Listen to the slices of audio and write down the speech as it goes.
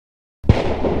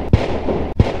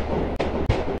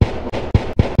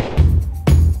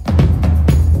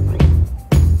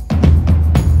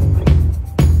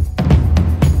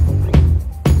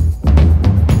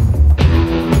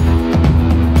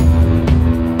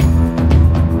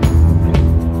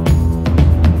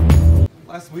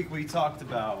we talked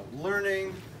about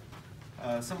learning,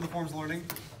 some of the forms of learning,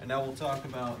 and now we'll talk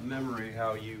about memory,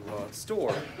 how you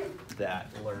store that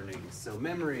learning. So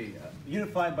memory,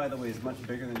 unified, by the way, is much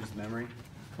bigger than just memory.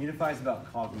 Unified is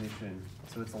about cognition,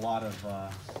 so it's a lot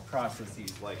of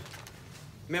processes like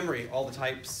memory, all the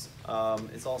types.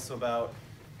 It's also about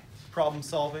problem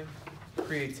solving,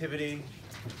 creativity.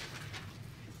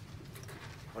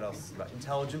 What else is about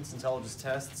intelligence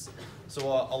tests. So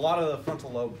a lot of the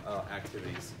frontal lobe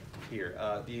activities here.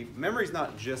 The memory is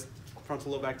not just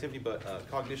frontal lobe activity, but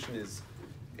cognition is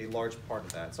a large part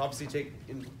of that. So obviously you take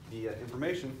in the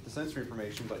information, the sensory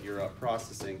information, but you're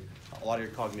processing. A lot of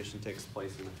your cognition takes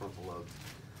place in the frontal lobe.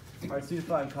 All right, so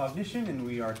unified cognition, and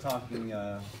we are talking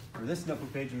for this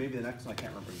notebook page, and maybe the next one, I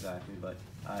can't remember exactly, but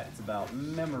it's about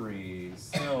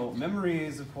memories. So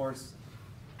memories, of course,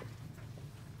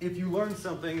 if you learn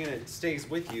something and it stays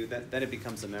with you, then it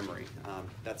becomes a memory.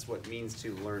 That's what it means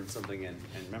to learn something and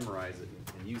memorize it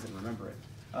and use it and remember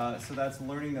it. So that's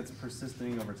learning that's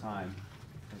persisting over time.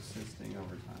 Persisting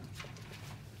over time.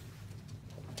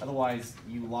 Otherwise,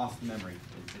 you lost the memory.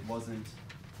 It wasn't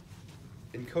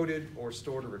encoded or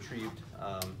stored or retrieved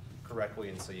correctly,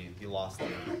 and so you lost the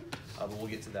memory. But we'll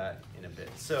get to that in a bit.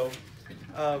 So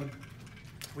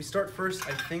we start first,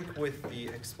 I think, with the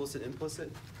explicit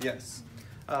implicit. Yes.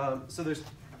 So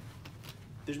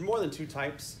there's more than two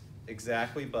types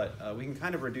exactly, but we can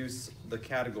kind of reduce the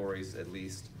categories at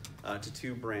least to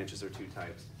two branches or two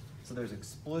types. So there's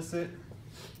explicit,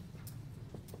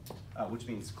 which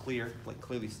means clear, like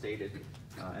clearly stated,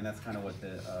 and that's kind of what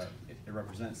it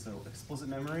represents. So explicit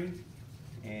memory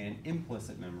and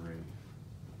implicit memory.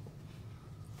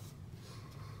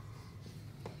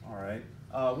 All right.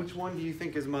 Which one do you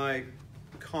think is my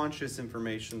conscious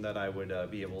information that I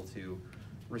would be able to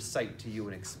recite to you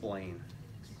and explain?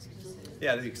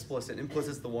 Yeah, the explicit.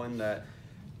 Implicit is the one that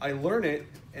I learn it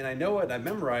and I know it, I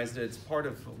memorized it, it's part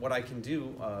of what I can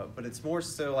do, but it's more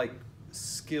so like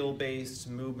skill-based,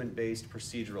 movement-based,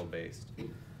 procedural-based.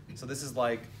 So this is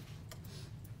like,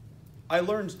 I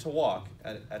learned to walk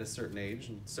at a certain age,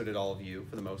 and so did all of you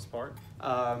for the most part.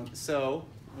 So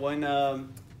when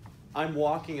I'm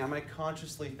walking, am I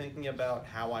consciously thinking about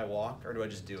how I walk, or do I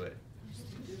just do it?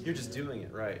 You're just doing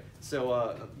it, right.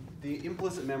 So the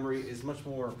implicit memory is much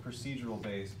more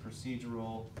procedural-based,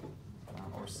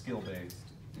 or skill-based.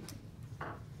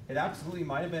 It absolutely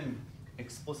might have been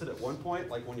explicit at one point,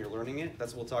 like when you're learning it.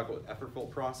 That's what we'll talk about, effortful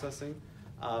processing.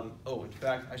 In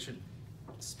fact, I should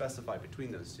specify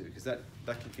between those two, because that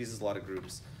confuses a lot of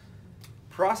groups.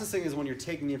 Processing is when you're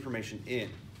taking the information in.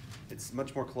 It's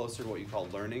much more closer to what you call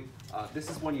learning. This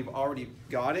is when you've already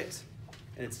got it,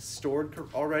 and it's stored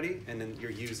already, and then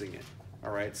you're using it.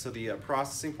 All right, so the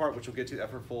processing part, which we'll get to,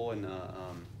 effortful and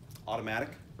automatic,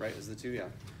 right, is the two, yeah.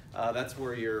 That's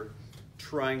where you're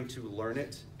trying to learn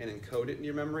it and encode it in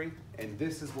your memory, and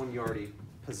this is when you already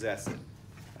possess it.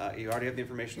 You already have the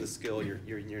information, the skill,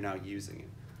 you're now using it.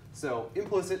 So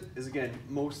implicit is, again,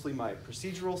 mostly my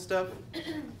procedural stuff,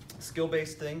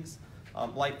 skill-based things,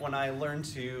 like when I learn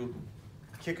to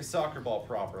kick a soccer ball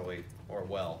properly or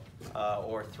well,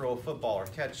 or throw a football, or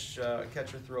catch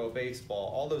or throw a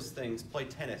baseball, all those things, play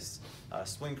tennis,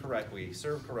 swing correctly,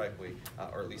 serve correctly,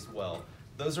 or at least well.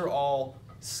 Those are all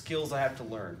skills I have to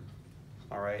learn.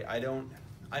 All right,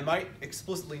 I might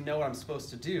explicitly know what I'm supposed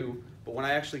to do, but when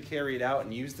I actually carry it out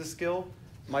and use the skill,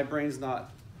 my brain's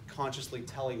not consciously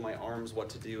telling my arms what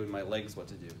to do and my legs what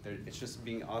to do. It's just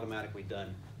being automatically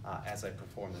done as I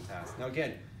perform the task. Now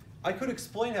again, I could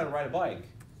explain how to ride a bike,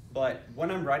 but when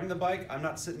I'm riding the bike, I'm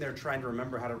not sitting there trying to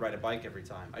remember how to ride a bike every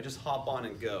time. I just hop on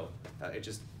and go.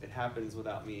 It happens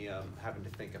without me having to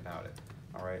think about it.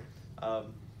 All right.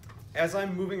 As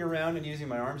I'm moving around and using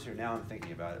my arms here, now I'm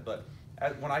thinking about it, but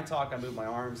when I talk, I move my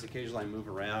arms. Occasionally I move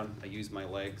around. I use my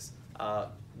legs.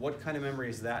 What kind of memory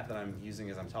is that I'm using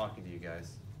as I'm talking to you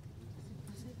guys?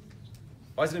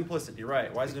 Why is it implicit? You're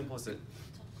right. Why is it implicit?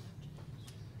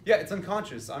 Yeah, it's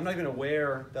unconscious. I'm not even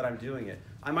aware that I'm doing it.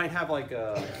 I might have like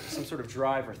some sort of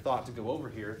drive or thought to go over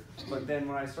here, but then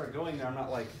when I start going there, I'm not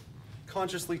like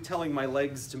consciously telling my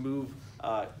legs to move,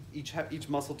 each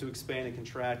muscle to expand and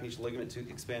contract, each ligament to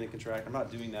expand and contract. I'm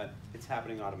not doing that. It's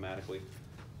happening automatically.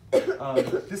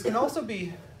 This can also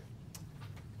be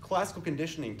classical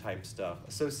conditioning type stuff,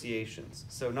 associations.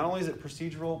 So not only is it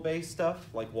procedural based stuff,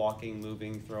 like walking,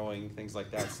 moving, throwing, things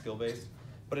like that, skill based,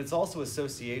 but it's also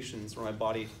associations where my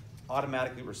body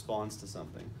automatically responds to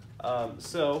something.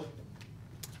 So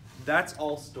that's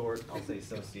all stored. I'll say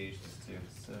associations too.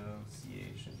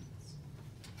 Associations.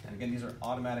 And again, these are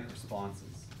automatic responses.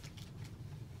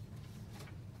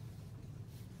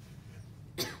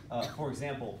 For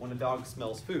example, when a dog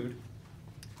smells food,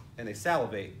 and they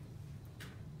salivate,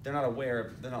 they're not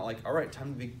aware, they're not like, all right,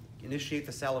 time to initiate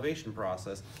the salivation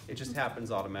process. It just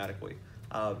happens automatically.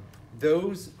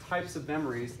 Those types of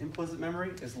memories, implicit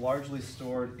memory, is largely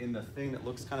stored in the thing that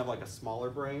looks kind of like a smaller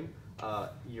brain,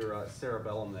 your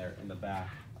cerebellum there in the back,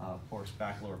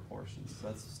 back lower portions. So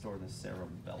that's stored in the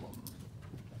cerebellum.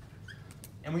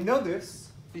 And we know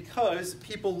this because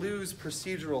people lose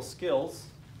procedural skills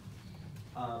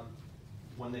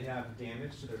when they have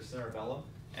damage to their cerebellum,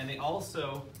 and they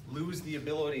also lose the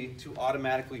ability to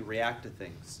automatically react to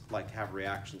things, like have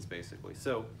reactions basically.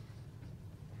 So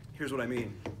here's what I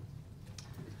mean.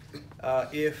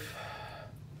 If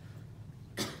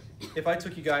I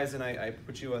took you guys and I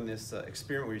put you on this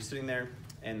experiment where you're sitting there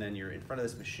and then you're in front of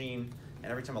this machine,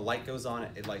 and every time a light goes on,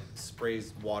 it like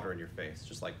sprays water in your face,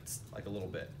 just like a little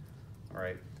bit, all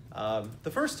right?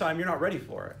 The first time, you're not ready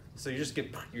for it, so you're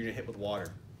gonna hit with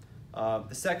water.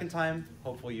 The second time,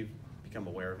 hopefully you've become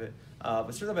aware of it,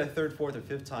 but certainly by the third, fourth, or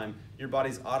fifth time, your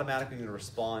body's automatically gonna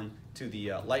respond to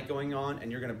the light going on,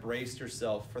 and you're gonna brace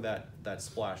yourself for that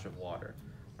splash of water,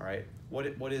 all right?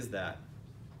 What is that?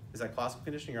 Is that classical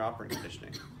conditioning or operant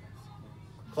conditioning?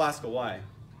 Classical, why?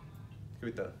 There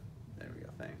we go,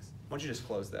 thanks. Why don't you just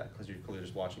close that, because you're clearly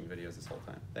just watching videos this whole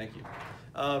time. Thank you.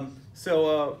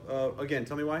 Again,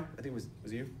 tell me why. I think it was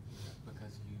you?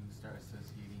 Because you start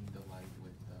associating the light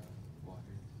with water.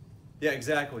 Yeah,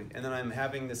 exactly. And then I'm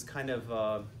having this kind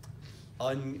of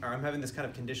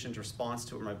conditioned response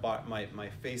to it where my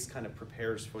face kind of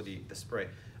prepares for the spray.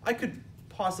 I could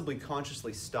possibly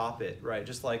consciously stop it, right?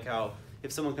 Just like how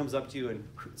if someone comes up to you and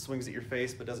swings at your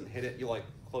face but doesn't hit it, you like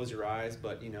close your eyes,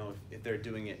 but you know, if they're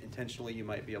doing it intentionally, you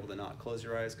might be able to not close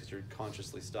your eyes because you're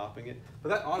consciously stopping it. But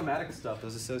that automatic stuff,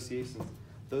 those associations,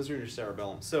 those are in your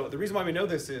cerebellum. So the reason why we know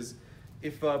this is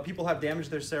if people have damage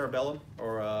to their cerebellum,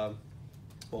 or well,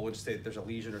 we'll just say that there's a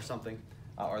lesion or something,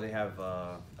 or they have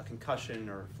a concussion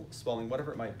or swelling,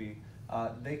 whatever it might be,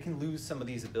 they can lose some of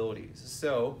these abilities.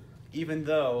 So even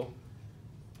though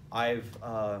I've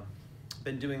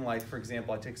been doing, like, for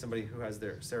example, I take somebody who has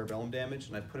their cerebellum damage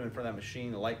and I put them in front of that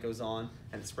machine, the light goes on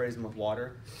and it sprays them with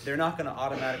water, they're not going to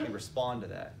automatically respond to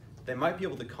that. They might be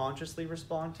able to consciously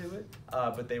respond to it,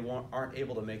 but they aren't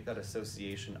able to make that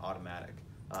association automatic,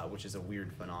 which is a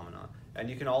weird phenomenon. And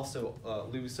you can also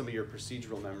lose some of your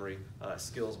procedural memory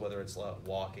skills, whether it's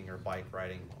walking or bike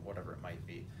riding, whatever it might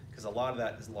be, because a lot of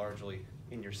that is largely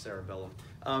in your cerebellum.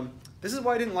 This is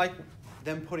why I didn't like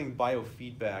them putting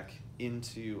biofeedback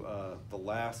into the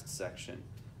last section.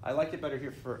 I like it better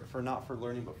here for not for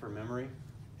learning, but for memory.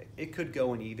 It could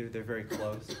go in either, they're very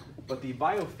close. But the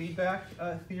biofeedback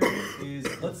theory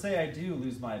is, let's say I do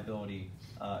lose my ability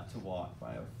to walk,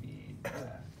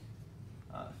 biofeedback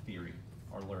theory,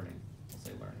 or learning, we'll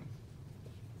say learning.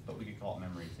 But we could call it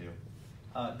memory too.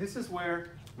 This is where,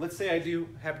 let's say I do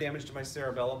have damage to my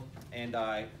cerebellum and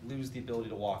I lose the ability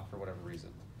to walk for whatever reason.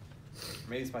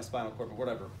 Maybe it's my spinal cord, but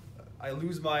whatever. I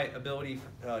lose my ability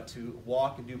to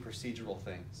walk and do procedural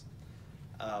things.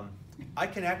 I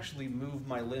can actually move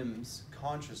my limbs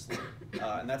consciously,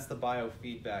 and that's the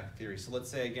biofeedback theory. So let's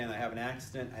say, again, I have an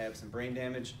accident, I have some brain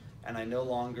damage, and I no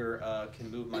longer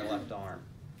can move my left arm,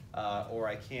 or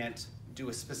I can't do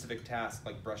a specific task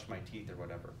like brush my teeth or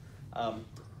whatever.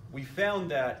 We found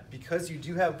that because you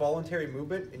do have voluntary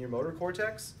movement in your motor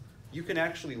cortex, you can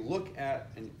actually look at,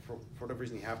 and for whatever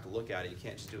reason you have to look at it, you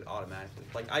can't just do it automatically.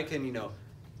 Like I can, you know,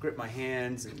 grip my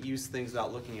hands and use things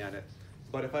without looking at it.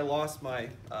 But if I lost my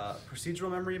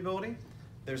procedural memory ability,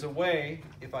 there's a way,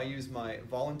 if I use my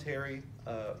voluntary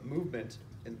movement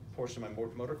in portion of my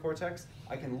motor cortex,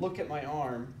 I can look at my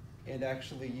arm and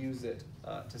actually use it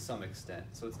to some extent.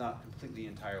 So it's not completely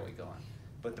entirely gone.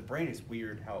 But the brain is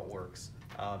weird how it works.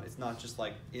 It's not just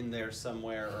like in there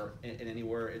somewhere or in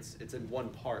anywhere, it's in one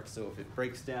part. So if it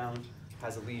breaks down,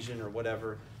 has a lesion or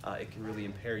whatever, it can really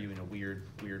impair you in a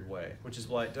weird way. Which is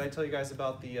why, did I tell you guys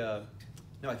about the,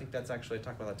 no, I think that's actually, I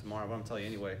talk about that tomorrow, but I'm gonna tell you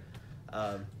anyway.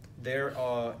 There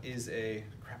is a,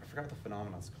 crap, I forgot what the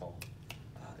phenomenon's called.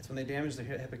 It's when they damage the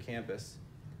hippocampus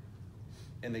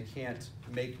and they can't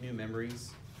make new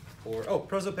memories. Or, oh,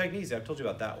 prosopagnosia, I've told you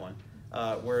about that one.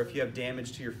 Where if you have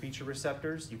damage to your feature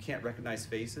receptors, you can't recognize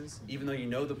faces. Even though you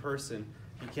know the person,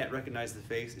 you can't recognize the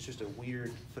face. It's just a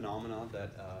weird phenomenon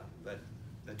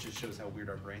that just shows how weird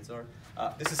our brains are.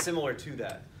 This is similar to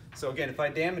that. So again, if I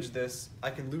damage this, I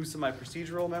can lose some of my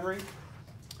procedural memory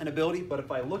and ability, but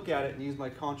if I look at it and use my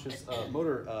conscious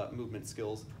motor movement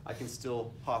skills, I can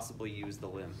still possibly use the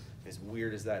limb. As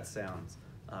weird as that sounds,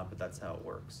 but that's how it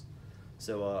works.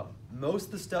 So most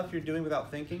of the stuff you're doing without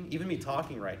thinking, even me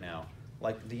talking right now,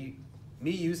 like me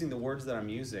using the words that I'm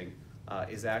using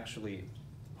is actually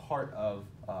part of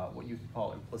what you could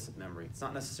call implicit memory. It's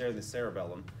not necessarily the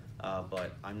cerebellum,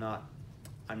 but I'm not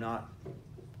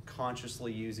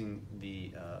consciously using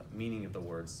the meaning of the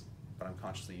words, but I'm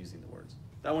consciously using the words.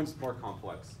 That one's more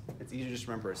complex. It's easier to just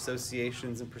remember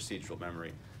associations and procedural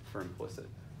memory for implicit.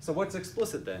 So what's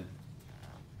explicit then?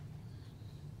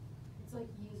 It's like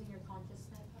using your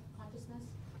consciousness,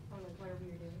 or like whatever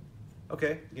you're doing.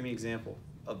 Okay, give me an example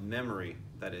of memory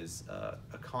that is a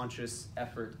conscious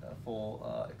effort, a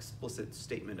full explicit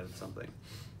statement of something.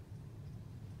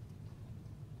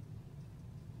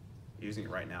 You're using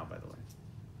it right now, by the way.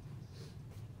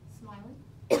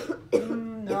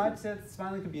 Smiling? No, I'd say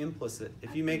smiling could be implicit.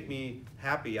 If you make me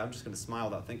happy, I'm just going to smile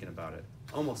without thinking about it.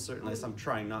 Almost certainly, unless I'm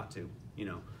trying not to, you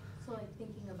know. So like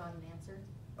thinking about an answer?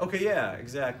 Okay, yeah,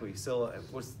 exactly. So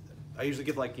I usually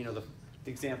give like, you know, the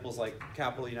examples like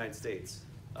capital United States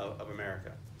of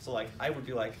America. So like I would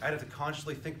be like, I'd have to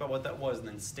consciously think about what that was and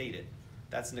then state it.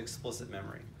 That's an explicit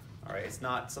memory. All right, it's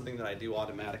not something that I do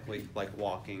automatically, like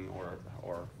walking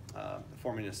or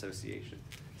forming an association.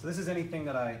 So this is anything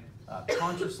that I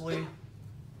consciously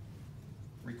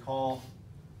recall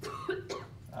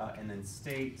and then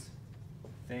state,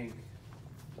 think,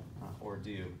 or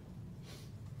do.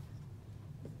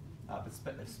 But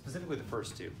specifically the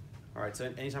first two. All right,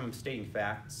 so anytime I'm stating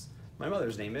facts, my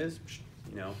mother's name is,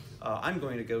 you know, I'm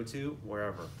going to go to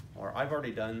wherever, or I've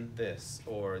already done this,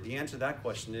 or the answer to that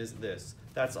question is this.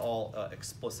 That's all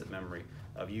explicit memory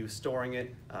of you storing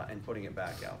it and putting it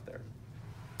back out there.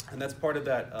 And that's part of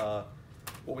that,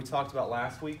 what we talked about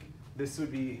last week. This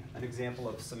would be an example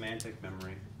of semantic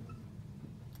memory,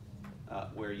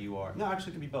 where you are, no,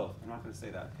 actually it could be both. I'm not going to say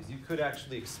that, because you could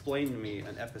actually explain to me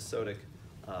an episodic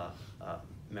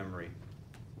memory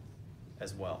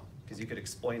as well. Because you could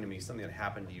explain to me something that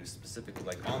happened to you specifically,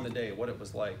 like on the day, what it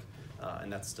was like,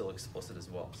 and that's still explicit as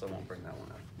well, so I won't bring that one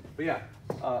up. But yeah,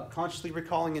 consciously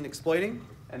recalling and explaining,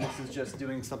 and this is just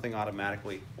doing something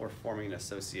automatically or forming an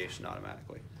association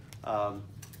automatically.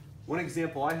 One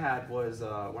example I had was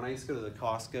when I used to go to the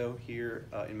Costco here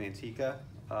in Manteca.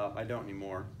 I don't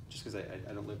anymore, just because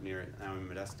I don't live near it, now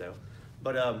I'm in Modesto.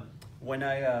 But when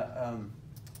I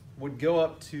would go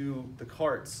up to the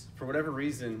carts, for whatever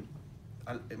reason,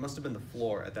 it must have been the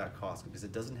floor at that Costco, because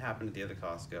it doesn't happen at the other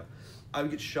Costco. I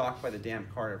would get shocked by the damn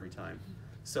cart every time.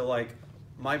 So like,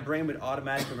 my brain would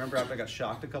automatically remember after I got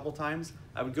shocked a couple times,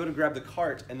 I would go to grab the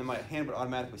cart and then my hand would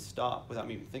automatically stop without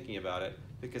me even thinking about it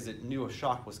because it knew a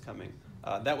shock was coming.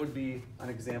 That would be an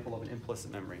example of an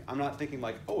implicit memory. I'm not thinking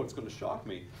like, oh, it's going to shock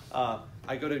me.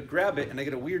 I go to grab it and I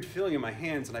get a weird feeling in my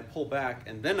hands and I pull back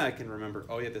and then I can remember,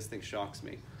 oh yeah, this thing shocks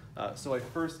me. So I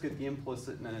first get the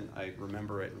implicit and then I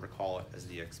remember it and recall it as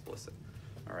the explicit.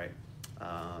 All right.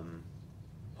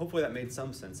 Hopefully that made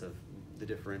some sense of the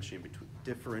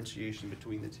differentiation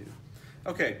between the two.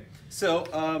 Okay,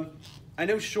 so I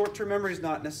know short-term memory is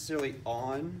not necessarily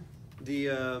on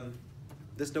the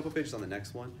this notebook page, is on the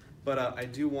next one, but I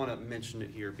do want to mention it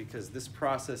here because this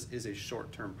process is a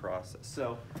short-term process.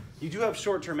 So you do have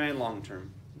short-term and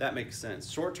long-term. That makes sense.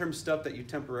 Short-term stuff that you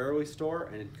temporarily store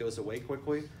and it goes away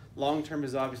quickly. Long-term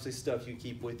is obviously stuff you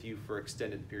keep with you for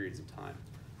extended periods of time.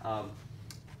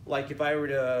 Like if I were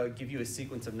to give you a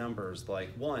sequence of numbers like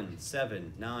 1,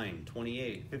 7, 9,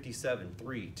 28, 57,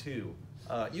 3, 2,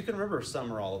 you can remember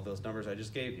some or all of those numbers I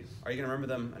just gave you. Are you going to remember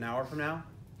them an hour from now?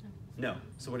 No.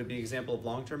 So would it be an example of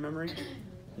long-term memory?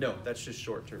 No, that's just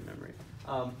short-term memory.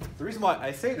 The reason why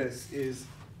I say this is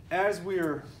as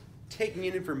we're taking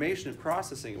in information and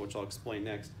processing it, which I'll explain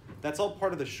next, that's all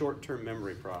part of the short-term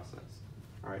memory process.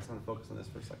 All right, so I'm going to focus on this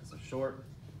for a second. So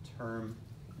short-term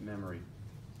memory.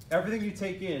 Everything you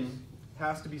take in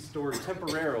has to be stored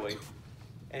temporarily,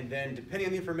 and then depending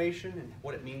on the information and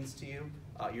what it means to you,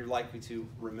 you're likely to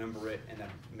remember it and then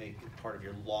make it part of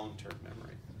your long-term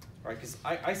memory. All right, because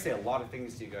I say a lot of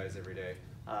things to you guys every day,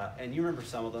 and you remember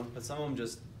some of them, but some of them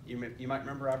just, you might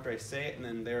remember after I say it, and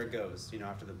then there it goes, you know,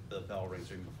 after the bell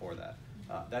rings or even before that.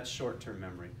 That's short-term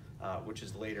memory, which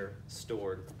is later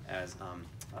stored as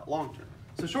long-term.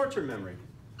 So short-term memory,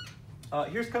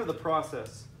 here's kind of the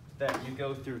process that you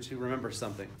go through to remember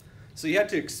something. So you have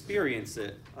to experience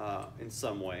it in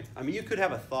some way. I mean, you could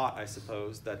have a thought, I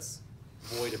suppose, that's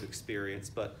void of experience,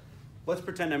 but let's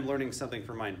pretend I'm learning something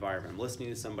from my environment. I'm listening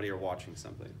to somebody or watching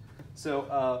something.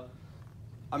 So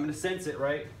I'm going to sense it,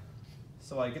 right?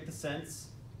 So I get the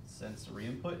sensory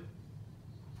input,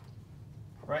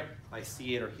 right? I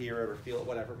see it or hear it or feel it,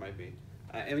 whatever it might be.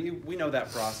 And we know that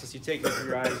process. You take it through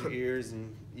your eyes, your ears,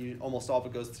 and almost all of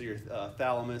it goes through your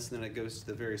thalamus, and then it goes to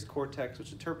the various cortex,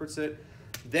 which interprets it.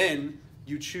 Then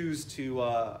you choose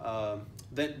to,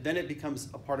 then it becomes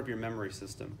a part of your memory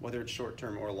system, whether it's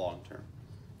short-term or long-term.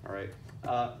 All right.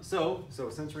 So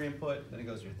sensory input, then it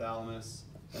goes to your thalamus,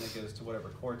 then it goes to whatever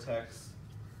cortex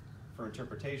for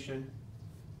interpretation.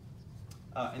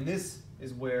 And this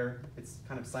is where it's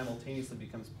kind of simultaneously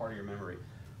becomes part of your memory.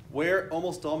 Where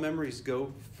almost all memories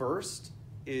go first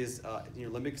is in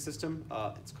your limbic system.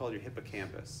 It's called your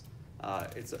hippocampus.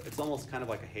 It's almost kind of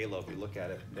like a halo if you look at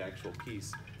it, the actual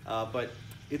piece. But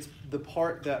it's the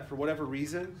part that, for whatever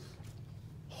reason,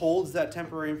 holds that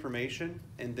temporary information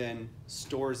and then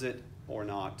stores it or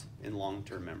not in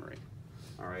long-term memory.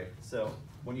 All right, so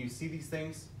when you see these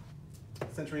things,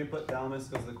 sensory input, thalamus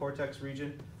goes to the cortex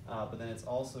region, but then it's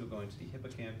also going to the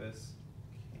hippocampus,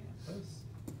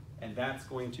 and that's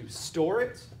going to store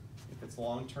it, if it's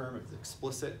long-term, if it's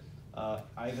explicit,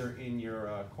 either in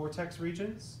your cortex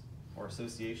regions or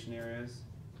association areas,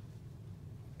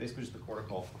 basically just the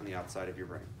cortical on the outside of your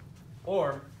brain,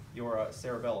 or your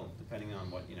cerebellum, depending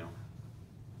on what,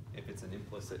 if it's an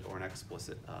implicit or an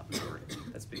explicit memory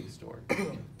that's being stored.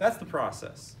 That's the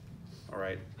process, all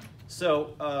right?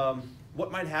 So what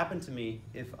might happen to me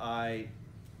if I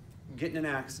get in an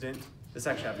accident? This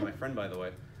actually happened to my friend, by the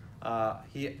way.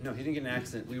 He didn't get in an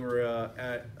accident. We were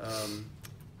at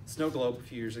Snow Globe a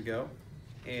few years ago,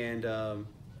 and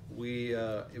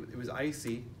it was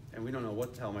icy, and we don't know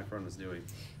what the hell my friend was doing.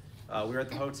 We were at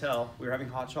the hotel. We were having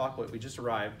hot chocolate. We just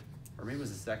arrived, or maybe it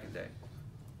was the second day.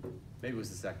 Maybe it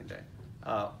was the second day.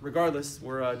 Regardless,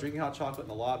 we're drinking hot chocolate in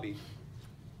the lobby,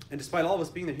 and despite all of us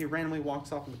being there, he randomly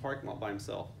walks off in the parking lot by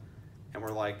himself, and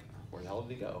we're like, where the hell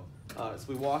did he go? So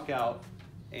we walk out,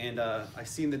 and I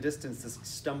see in the distance this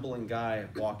stumbling guy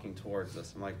walking towards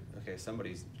us. I'm like, okay,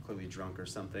 somebody's clearly drunk or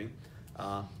something,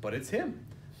 but it's him.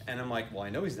 And I'm like, well,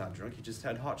 I know he's not drunk. He just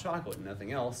had hot chocolate and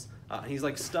nothing else. He's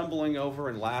like stumbling over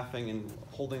and laughing and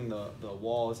holding the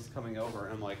wall as he's coming over.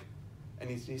 And I'm like, and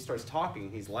he starts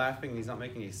talking. He's laughing. He's not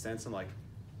making any sense. I'm like,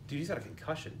 dude, he's got a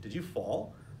concussion. Did you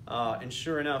fall? And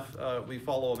sure enough, we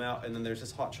follow him out, and then there's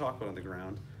this hot chocolate on the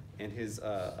ground and his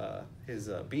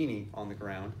beanie on the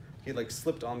ground. He like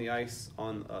slipped on the ice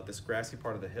on this grassy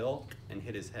part of the hill and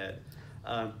hit his head.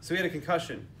 So he had a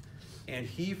concussion, and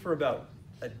he, for about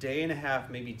a day and a half,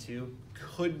 maybe two,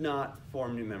 could not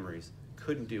form new memories,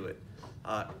 couldn't do it.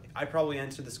 I probably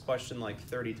answered this question like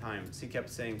 30 times. He kept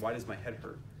saying, why does my head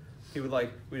hurt?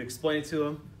 We'd explain it to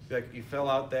him, be like, you fell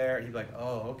out there, and he'd be like,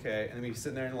 oh, okay. And then we'd be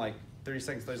sitting there and like 30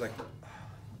 seconds later, he's like, oh,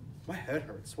 my head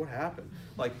hurts, what happened?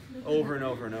 Like over and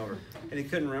over and over. And he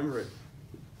couldn't remember it.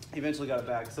 He eventually got it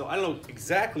back. So I don't know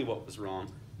exactly what was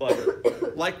wrong,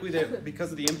 but likely that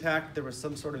because of the impact, there was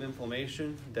some sort of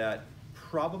inflammation that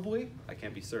probably, I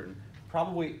can't be certain,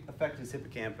 probably affected his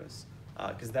hippocampus,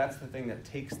 because that's the thing that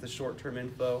takes the short-term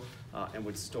info and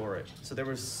would store it. So there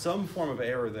was some form of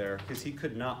error there, because he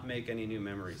could not make any new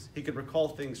memories. He could recall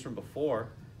things from before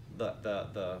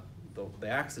the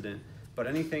accident, but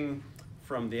anything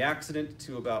from the accident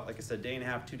to about, like I said, day and a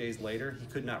half, 2 days later, he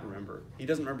could not remember. He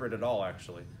doesn't remember it at all,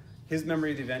 actually. His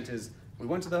memory of the event is, we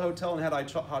went to the hotel and had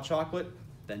hot chocolate,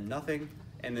 then nothing,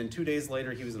 and then 2 days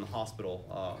later, he was in the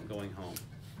hospital going home.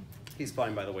 He's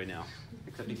fine, by the way, now,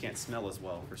 except he can't smell as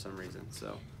well for some reason.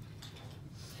 So,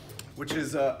 which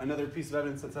is another piece of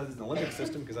evidence that says it's an limbic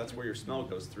system, because that's where your smell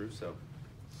goes through, so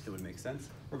it would make sense.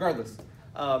 Regardless,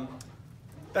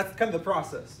 that's kind of the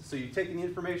process. So you take in the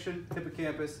information,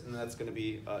 hippocampus, and that's going to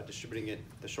be distributing it,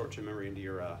 the short-term memory, into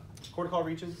your cortical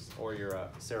regions or your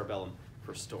cerebellum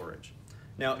for storage.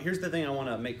 Now, here's the thing I want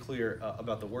to make clear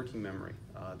about the working memory,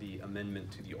 the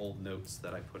amendment to the old notes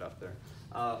that I put up there.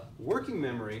 Working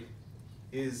memory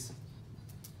is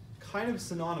kind of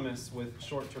synonymous with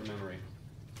short-term memory.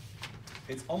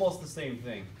 It's almost the same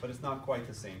thing, but it's not quite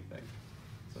the same thing.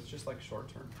 So it's just like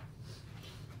short-term.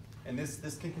 And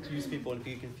this can confuse people, and if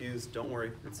you get confused, don't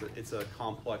worry. It's a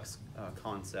complex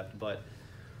concept, but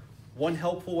one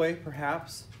helpful way,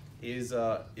 perhaps, is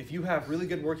if you have really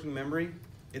good working memory,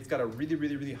 it's got a really,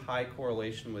 really, really high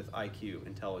correlation with IQ,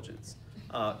 intelligence.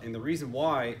 And the reason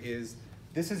why is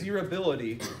this is your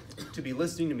ability to be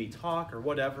listening to me talk or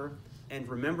whatever and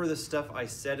remember the stuff I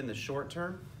said in the short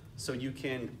term, so you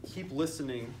can keep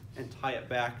listening and tie it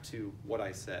back to what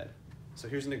I said. So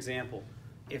here's an example.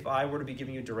 If I were to be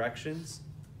giving you directions,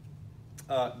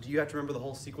 do you have to remember the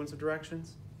whole sequence of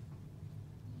directions?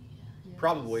 Yes.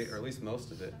 Probably, or at least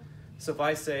most of it. So if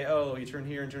I say, oh, you turn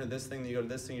here and turn to this thing, then you go to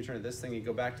this thing, you turn to this thing, you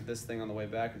go back to this thing on the way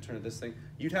back and turn to this thing,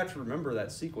 you'd have to remember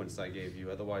that sequence I gave you,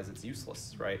 otherwise it's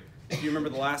useless, right? If you remember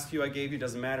the last few I gave you, it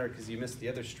doesn't matter because you missed the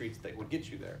other streets that would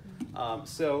get you there.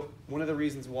 So one of the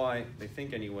reasons why, they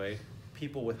think anyway,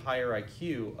 people with higher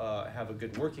IQ have a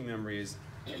good working memory is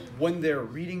when they're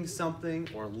reading something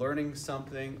or learning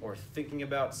something or thinking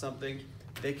about something,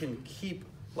 they can keep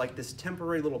like this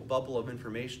temporary little bubble of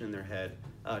information in their head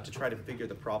to try to figure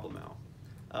the problem out.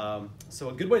 So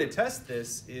a good way to test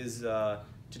this is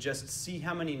to just see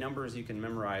how many numbers you can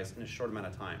memorize in a short amount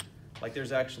of time. Like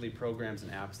there's actually programs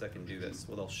and apps that can do this,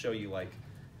 where they'll show you like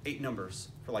 8 numbers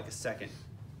for like a second,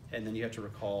 and then you have to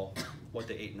recall what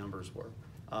the 8 numbers were.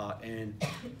 And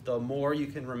the more you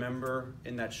can remember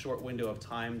in that short window of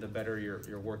time, the better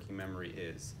your working memory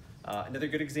is. Another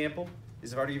good example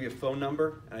is if I were to give you a phone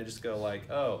number, and I just go like,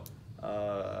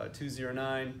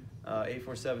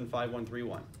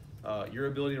 209-847-5131. Your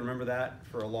ability to remember that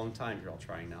for a long time, you're all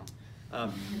trying now.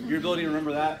 Your ability to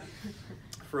remember that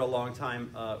for a long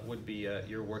time would be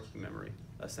your working memory,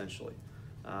 essentially.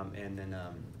 And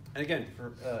again,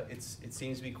 it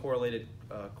seems to be correlated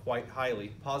quite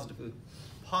highly, positively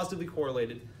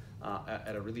correlated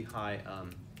at a really high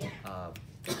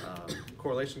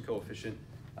correlation coefficient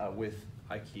with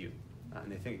IQ. And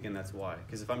they think, again, that's why.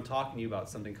 Because if I'm talking to you about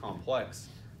something complex,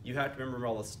 you have to remember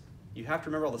all this. You have to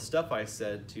remember all the stuff I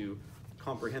said to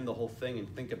comprehend the whole thing and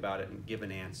think about it and give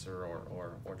an answer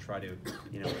or try to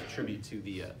attribute to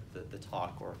the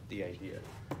talk or the idea.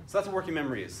 So that's what working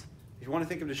memory is. If you want to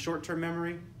think of it as short-term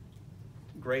memory,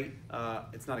 great.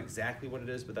 It's not exactly what it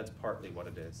is, but that's partly what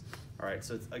it is. All right.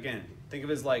 So again, think of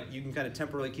it as like you can kind of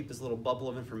temporarily keep this little bubble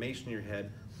of information in your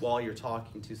head while you're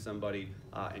talking to somebody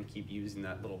and keep using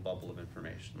that little bubble of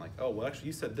information. Like, oh, well, actually,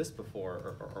 you said this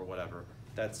before or whatever.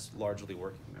 That's largely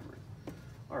working memory.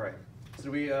 All right. So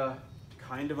do we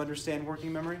kind of understand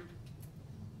working memory?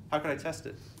 How can I test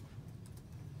it?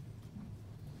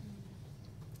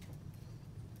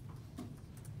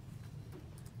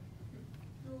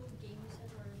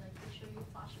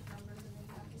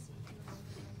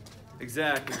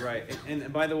 Exactly right.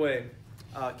 And by the way,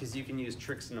 because you can use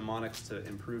tricks and mnemonics to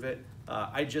improve it,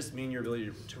 I just mean your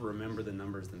ability to remember the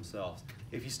numbers themselves.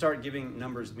 If you start giving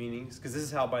numbers meanings, because this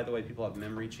is how, by the way, people have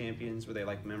memory champions where they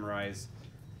like memorize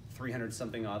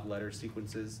 300-something odd letter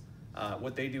sequences.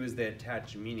 What they do is they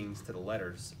attach meanings to the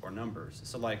letters or numbers.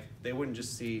 So like they wouldn't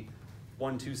just see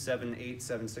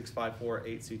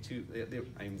 12787654822.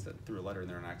 I even threw a letter in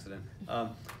there on accident.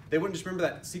 They wouldn't just remember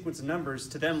that sequence of numbers.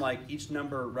 To them, like each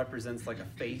number represents like a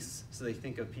face, so they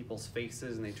think of people's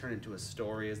faces and they turn it into a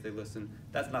story as they listen.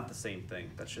 That's not the same thing.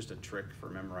 That's just a trick for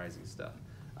memorizing stuff.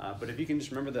 But if you can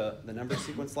just remember the number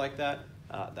sequence like that,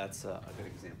 that's a good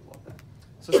example of that.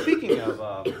 So speaking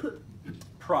of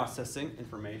processing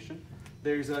information,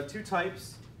 there's 2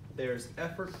 types. There's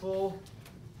effortful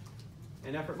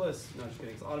and effortless. No, just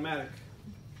kidding. It's automatic.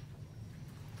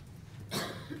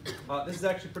 This is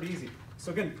actually pretty easy.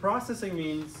 So again, processing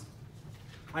means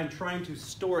I'm trying to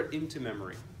store it into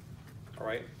memory. All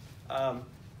right.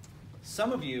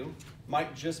 Some of you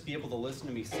might just be able to listen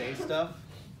to me say stuff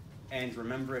and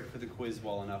remember it for the quiz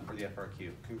well enough for the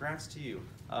FRQ. Congrats to you.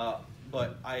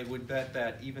 But I would bet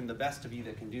that even the best of you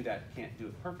that can do that can't do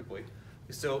it perfectly.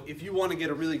 So if you want to get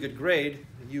a really good grade,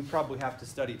 you probably have to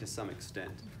study to some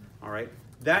extent. All right?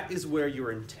 That is where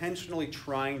you're intentionally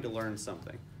trying to learn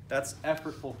something. That's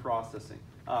effortful processing.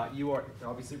 It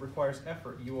obviously requires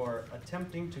effort. You are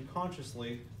attempting to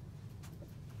consciously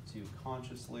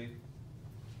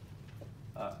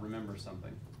remember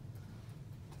something.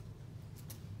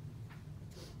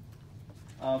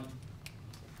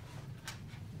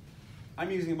 I'm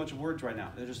using a bunch of words right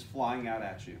now. They're just flying out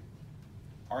at you.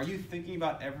 Are you thinking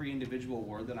about every individual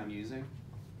word that I'm using?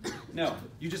 No,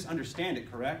 you just understand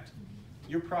it, correct?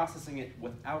 You're processing it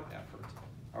without effort.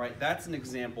 All right, that's an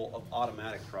example of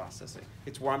automatic processing.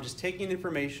 It's where I'm just taking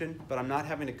information, but I'm not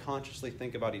having to consciously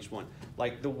think about each one.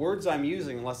 Like the words I'm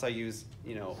using, unless I use,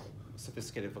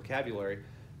 sophisticated vocabulary,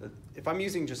 if I'm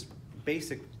using just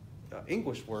basic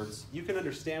English words, you can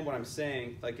understand what I'm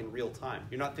saying like in real time.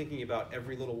 You're not thinking about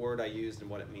every little word I used and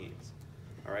what it means.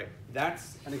 All right,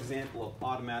 that's an example of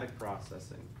automatic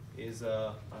processing. Is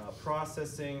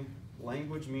processing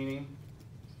language meaning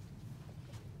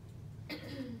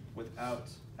without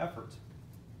effort.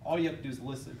 All you have to do is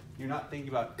listen. You're not thinking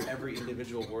about every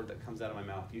individual word that comes out of my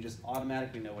mouth. You just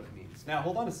automatically know what it means. Now,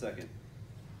 hold on a second.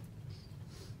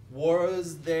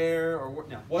 Was there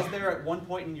at one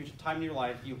point in your time in your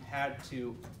life you had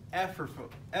to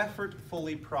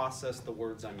effortfully process the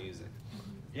words I'm using?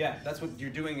 Yeah, that's what you're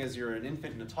doing as you're an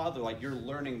infant and a toddler. Like you're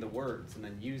learning the words and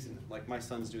then using them. Like my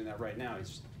son's doing that right now.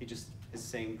 He just is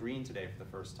saying green today for the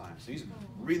first time. So he's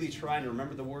really trying to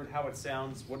remember the word, how it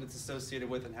sounds, what it's associated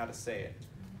with, and how to say it,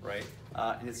 right?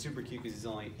 And it's super cute because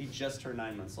he just turned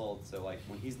 9 months old. So like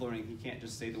when he's learning, he can't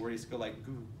just say the word. He's go like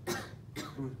goo,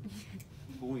 goo,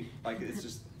 gooey. Like it's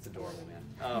just It's adorable, man.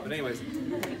 But anyways,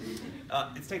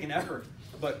 it's taken effort.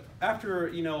 But after,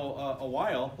 a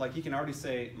while, like he can already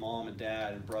say mom and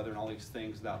dad and brother and all these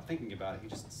things without thinking about it. He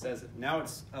just says it. Now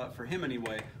it's, for him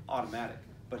anyway, automatic.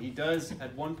 But he does,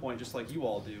 at one point, just like you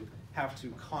all do, have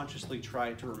to consciously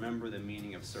try to remember the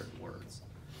meaning of certain words.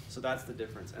 So that's the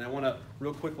difference. And I want to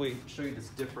real quickly show you this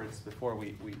difference before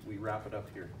we wrap it up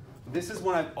here. This is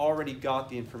when I've already got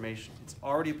the information. It's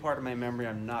already part of my memory.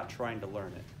 I'm not trying to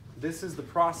learn it. This is the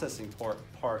processing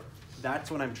part. That's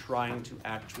when I'm trying to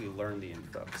actually learn the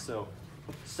info. So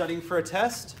studying for a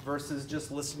test versus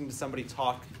just listening to somebody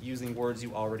talk using words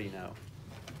you already know.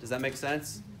 Does that make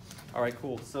sense? All right,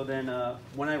 cool. So then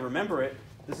when I remember it,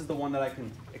 this is the one that I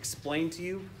can explain to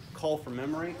you, call for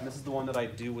memory, and this is the one that I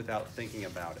do without thinking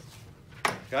about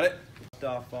it. Got it? We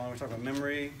talked about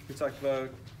memory. We talked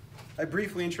about, I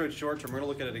briefly introed short term. We're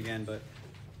going to look at it again, but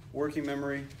working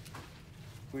memory.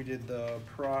 We did the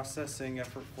processing,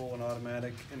 effortful and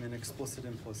automatic, and then explicit,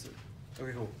 implicit.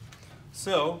 Okay, cool.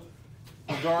 So,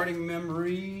 regarding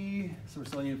memory, so we're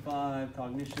still in Unit 5,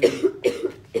 cognition.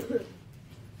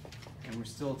 And we're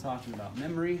still talking about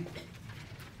memory.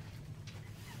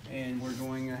 And we're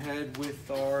going ahead with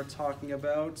our talking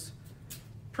about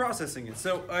processing it.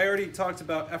 So I already talked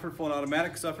about effortful and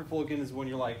automatic. So effortful, again, is when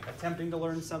you're like attempting to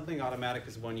learn something. Automatic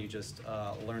is when you just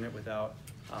learn it without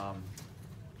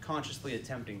consciously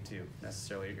attempting to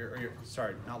necessarily,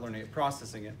 sorry, not learning it,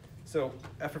 processing it. So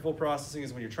effortful processing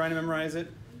is when you're trying to memorize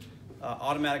it.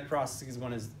 Automatic processing is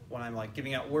when I'm like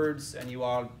giving out words and you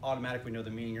automatically know the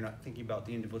meaning. You're not thinking about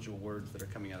the individual words that are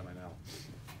coming out of my mouth.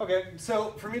 Okay,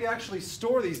 so for me to actually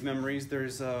store these memories,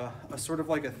 there's a sort of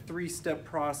like a 3-step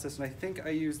process, and I think I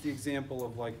used the example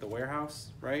of like the warehouse,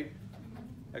 right?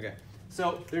 Okay,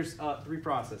 so there's 3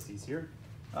 processes here.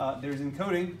 There's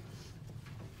encoding,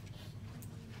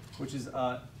 which is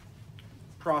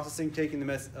processing, taking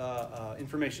the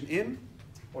information in,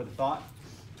 or the thought,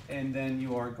 and then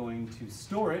you are going to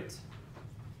store it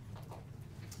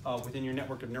within your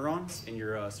network of neurons in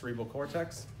your cerebral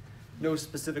cortex. No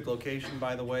specific location,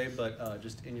 by the way, but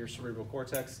just in your cerebral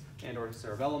cortex and or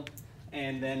cerebellum.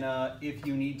 And then if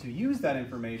you need to use that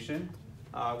information,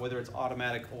 whether it's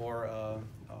automatic or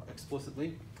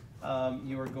explicitly,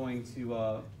 you are going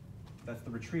to, that's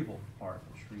the retrieval part,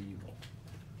 retrieval.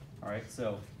 All right,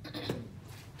 so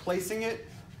placing it,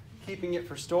 keeping it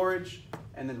for storage,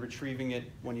 and then retrieving it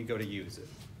when you go to use it.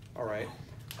 All right,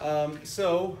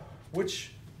 so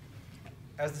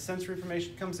as the sensory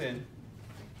information comes in,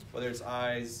 whether it's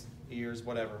eyes, ears,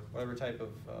 whatever type of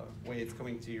way it's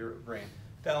coming to your brain.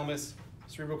 Thalamus,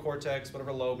 cerebral cortex,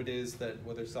 whatever lobe it is,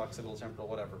 whether it's occipital, temporal,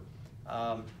 whatever.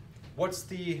 What's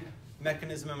the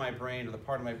mechanism in my brain or the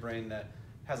part of my brain that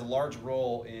has a large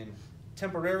role in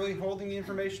temporarily holding the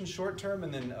information short term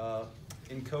and then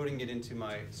encoding it into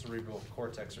my cerebral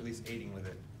cortex, or at least aiding with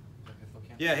it?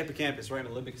 Yeah, hippocampus, right,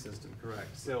 in the limbic system,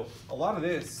 correct. So a lot of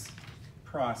this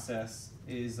process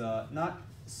is not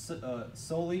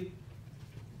solely,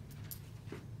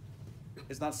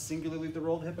 it's not singularly the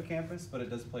role of the hippocampus, but it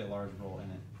does play a large role in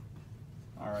it.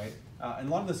 All right, and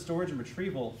a lot of the storage and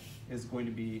retrieval is going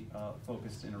to be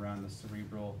focused in around the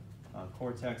cerebral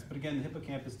cortex, but again, the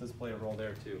hippocampus does play a role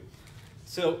there too.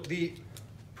 So the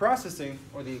processing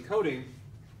or the encoding,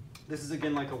 this is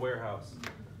again like a warehouse.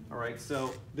 All right,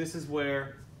 so this is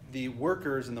where the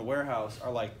workers in the warehouse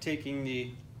are like taking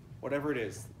the, whatever it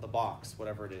is, the box,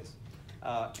 whatever it is,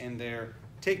 and they're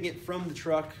taking it from the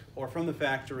truck or from the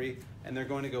factory, and they're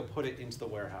going to go put it into the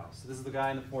warehouse. So this is the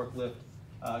guy in the forklift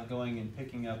going and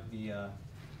picking up the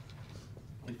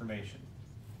information.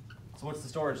 So what's the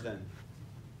storage then?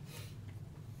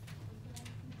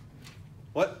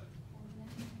 What?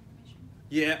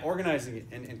 Yeah, organizing it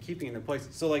and keeping it in place.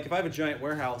 So like if I have a giant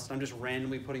warehouse and I'm just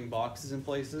randomly putting boxes in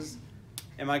places,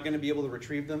 am I going to be able to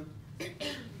retrieve them?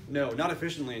 No, not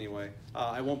efficiently anyway.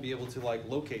 I won't be able to like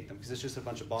locate them because it's just a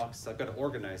bunch of boxes. I've got to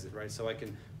organize it, right? So I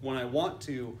can, when I want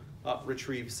to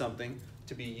retrieve something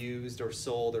to be used or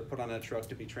sold or put on a truck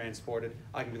to be transported,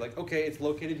 I can be like, okay, it's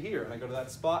located here. And I go to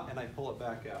that spot and I pull it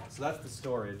back out. So that's the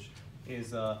storage,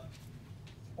 is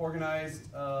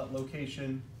organized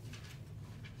location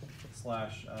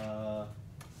slash, I'm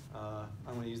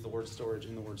going to use the word storage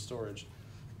in the word storage,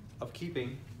 of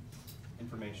keeping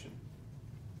information.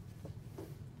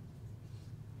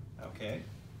 Okay,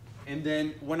 and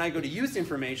then when I go to use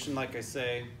information, like I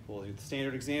say, well, the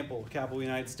standard example, capital of the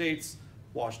United States,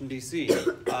 Washington, D.C.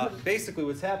 Basically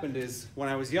what's happened is when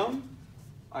I was young,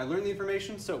 I learned the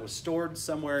information, so it was stored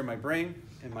somewhere in my brain,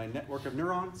 in my network of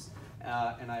neurons,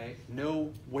 and I know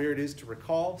where it is to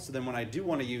recall. So then when I do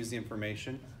want to use the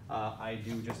information, I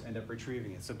do just end up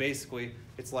retrieving it. So basically,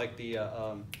 it's like the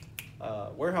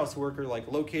warehouse worker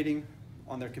like locating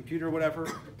on their computer or whatever,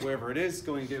 wherever it is,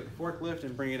 going to get it with a forklift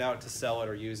and bring it out to sell it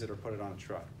or use it or put it on a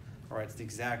truck. All right, it's the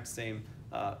exact same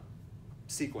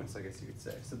sequence, I guess you could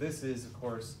say. So this is, of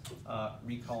course,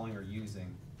 recalling or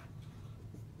using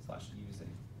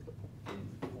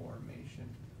information.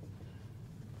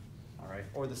 All right,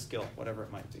 or the skill, whatever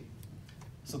it might be.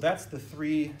 So that's the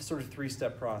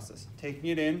three-step process. Taking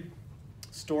it in,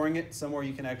 storing it somewhere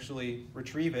you can actually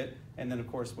retrieve it, and then,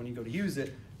 of course, when you go to use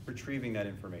it, retrieving that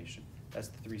information. That's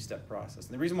the three-step process.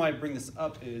 And the reason why I bring this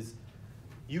up is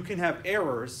you can have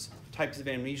errors, types of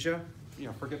amnesia,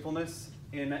 forgetfulness,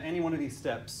 in any one of these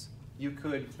steps. You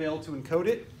could fail to encode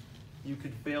it, you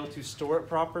could fail to store it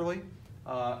properly,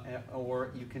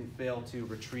 or you can fail to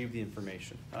retrieve the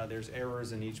information. There's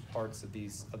errors in each parts of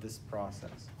this process.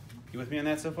 You with me on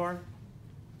that so far?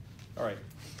 All right,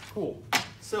 cool.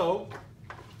 So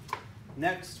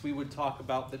next we would talk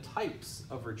about the types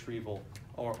of retrieval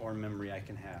or memory I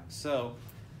can have. So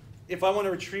if I want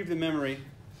to retrieve the memory,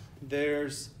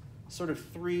 there's sort of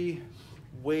three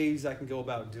ways I can go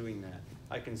about doing that.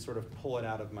 I can sort of pull it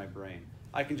out of my brain.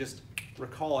 I can just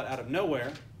recall it out of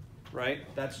nowhere, right?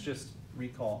 That's just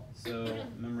recall. So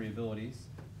memory abilities,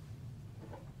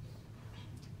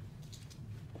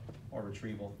 or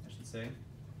retrieval, I should say.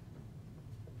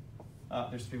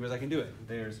 There's three ways I can do it.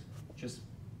 There's just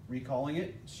recalling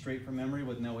it straight from memory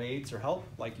with no aids or help.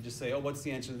 Like you just say, oh, what's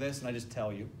the answer to this? And I just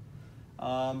tell you.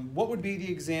 What would be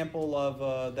the example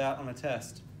of that on a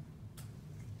test?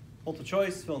 Multiple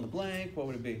choice, fill in the blank. What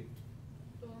would it be?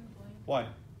 Fill in the blank. Why?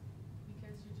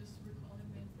 Because you're just recalling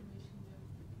the information to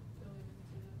fill it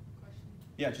into the question.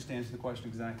 Yeah, just to answer the question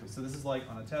exactly. So this is like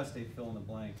on a test, a fill in the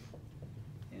blank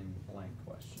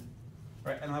question.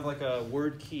 Right, I don't have like a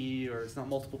word key, or it's not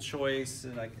multiple choice,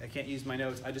 and I can't use my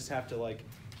notes. I just have to like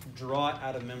draw it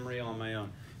out of memory on my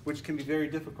own, which can be very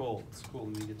difficult. It's cool,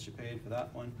 let me get you paid for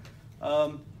that one.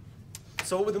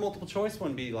 So what would the multiple choice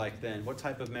one be like then? What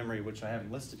type of memory, which I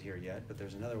haven't listed here yet, but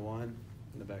there's another one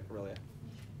in the back, Aurelia.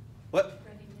 What?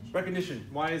 Recognition. Recognition.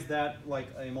 Why is that like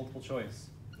a multiple choice?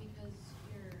 Because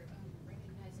you're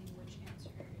recognizing which answer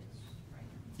is right.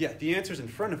 Yeah, the answer's in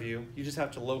front of you. You just have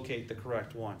to locate the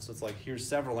correct one. So it's like, here's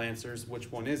several answers.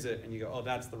 Which one is it? And you go, oh,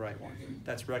 that's the right one.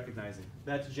 That's recognizing.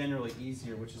 That's generally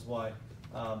easier, which is why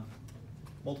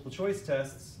multiple choice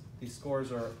tests, these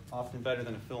scores are often better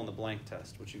than a fill-in-the-blank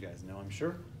test, which you guys know, I'm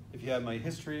sure. If you have my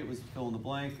history, it was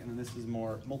fill-in-the-blank, and then this is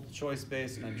more multiple-choice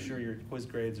based, and I'm sure your quiz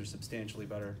grades are substantially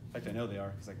better. In fact, I know they are,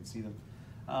 because I can see them.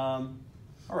 All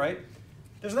right.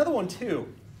 There's another one, too,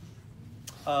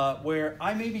 where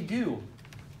I maybe do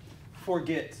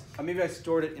forget. Maybe I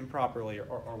stored it improperly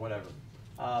or whatever,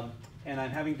 and I'm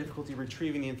having difficulty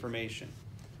retrieving the information.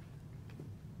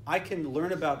 I can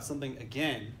learn about something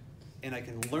again, and I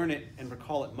can learn it and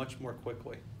recall it much more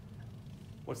quickly.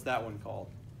 What's that one called?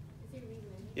 Is it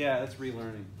relearning? Yeah, that's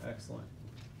relearning. Excellent.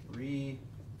 Relearning.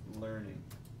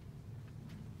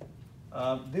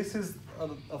 This is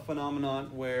a phenomenon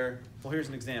where, well, here's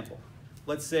an example.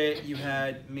 Let's say you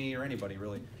had me, or anybody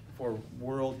really, for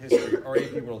world history or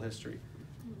AP World History.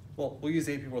 Well, we'll use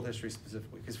AP World History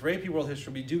specifically, because for AP World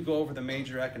History, we do go over the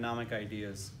major economic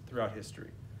ideas throughout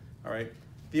history. All right?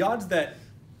 The odds that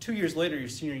 2 years later, your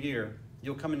senior year,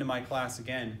 you'll come into my class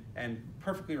again and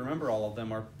perfectly remember all of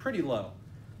them are pretty low.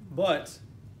 But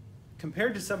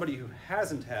compared to somebody who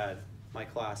hasn't had my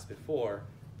class before,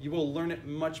 you will learn it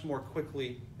much more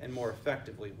quickly and more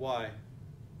effectively. Why?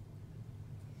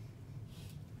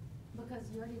 Because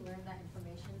you already learned that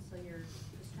information, so you're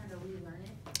just trying to relearn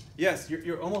it. Yes,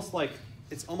 you're almost like,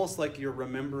 it's almost like you're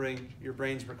remembering, your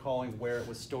brain's recalling where it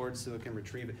was stored so it can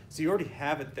retrieve it. So you already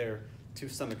have it there to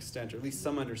some extent, or at least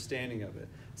some understanding of it.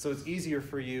 So it's easier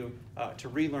for you to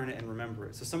relearn it and remember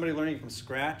it. So somebody learning from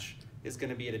scratch is going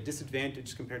to be at a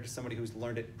disadvantage compared to somebody who's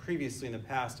learned it previously in the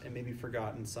past and maybe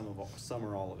forgotten some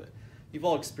or all of it. You've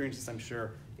all experienced this, I'm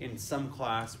sure, in some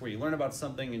class where you learn about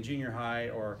something in junior high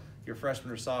or your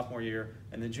freshman or sophomore year,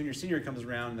 and then junior, senior comes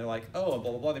around and they're like, oh,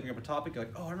 blah, blah, blah, they bring up a topic, you're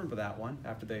like, oh, I remember that one,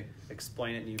 after they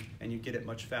explain it, and you get it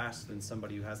much faster than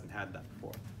somebody who hasn't had that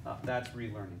before. That's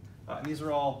relearning. And these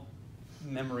are all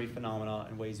memory phenomena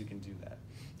and ways you can do that.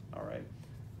 All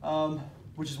right.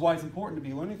 Which is why it's important to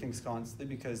be learning things constantly,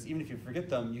 because even if you forget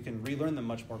them, you can relearn them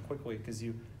much more quickly because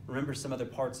you remember some other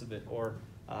parts of it, or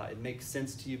it makes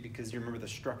sense to you because you remember the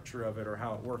structure of it or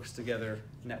how it works together,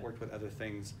 networked with other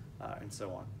things, and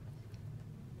so on.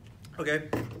 Okay,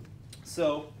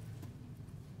 so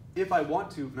if I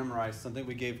want to memorize something,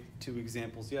 we gave 2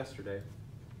 examples yesterday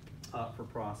for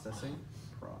processing.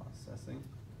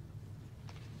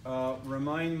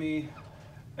 Remind me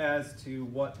as to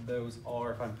what those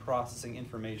are if I'm processing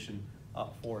information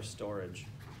for storage.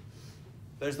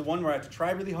 There's the one where I have to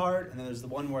try really hard, and then there's the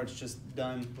one where it's just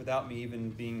done without me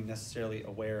even being necessarily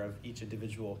aware of each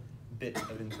individual bit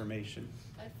of information.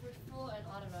 Effortful and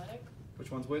automatic.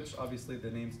 Which one's which? Obviously the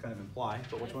names kind of imply,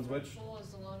 but which one's which? Effortful is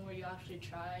the one where you actually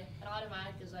try, and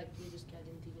automatic is like you just get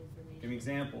into the information. Give me an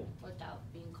example. Without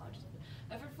being conscious of it.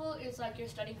 Effortful is like you're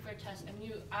studying for a test and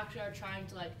you actually are trying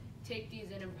to like take these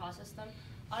in and process them.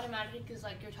 Automatic is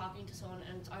like you're talking to someone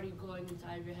and it's already going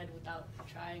inside of your head without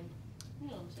trying. You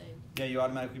know what I'm saying? Yeah, you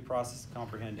automatically process and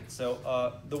comprehend it.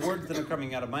 So the words that are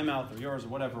coming out of my mouth or yours or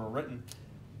whatever are written,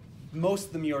 most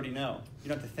of them you already know. You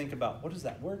don't have to think about, what does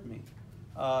that word mean?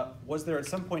 Was there at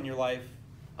some point in your life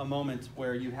a moment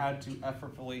where you had to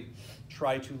effortfully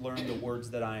try to learn the words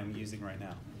that I am using right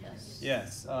now? Yes.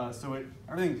 Yes. So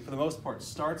everything, for the most part,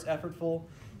 starts effortful,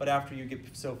 but after you get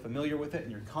so familiar with it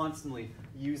and you're constantly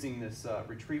using this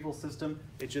retrieval system,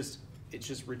 it just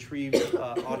retrieves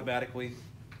automatically,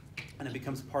 and it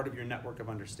becomes part of your network of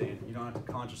understanding. You don't have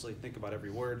to consciously think about every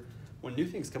word. When new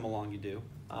things come along, you do.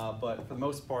 But for the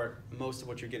most part, most of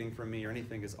what you're getting from me or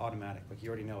anything is automatic. Like you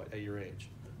already know it at your age.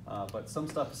 But some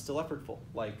stuff is still effortful.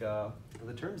 Like the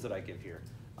terms that I give here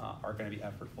are going to be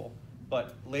effortful.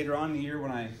 But later on in the year,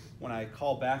 when I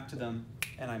call back to them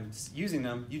and I'm using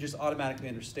them, you just automatically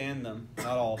understand them.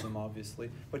 Not all of them, obviously,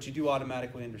 but you do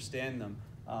automatically understand them.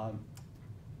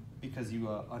 Because you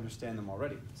understand them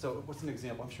already. So what's an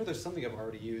example? I'm sure there's something I've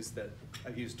already used that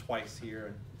I've used twice here,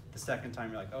 and the second time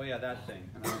you're like, oh yeah, that thing,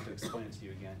 and I don't have to explain it to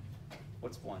you again.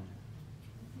 What's one?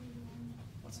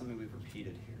 What's something we've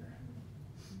repeated here?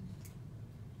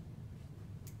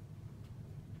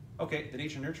 Okay, the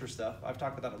nature-nurture stuff. I've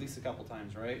talked about that at least a couple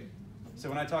times, right? So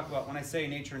when I say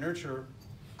nature-nurture,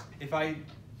 if I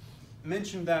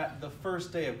mentioned that the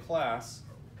first day of class,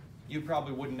 you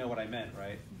probably wouldn't know what I meant,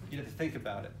 right? You'd have to think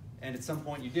about it. And at some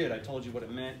point you did. I told you what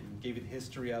it meant and gave you the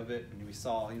history of it, and we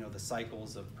saw, the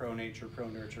cycles of pro-nature,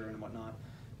 pro-nurture, and whatnot.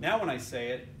 Now when I say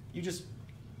it,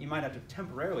 you might have to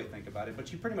temporarily think about it,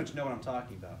 but you pretty much know what I'm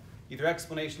talking about. Either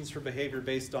explanations for behavior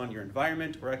based on your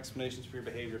environment or explanations for your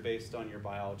behavior based on your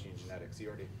biology and genetics. You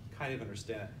already kind of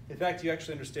understand it. In fact, you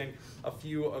actually understand a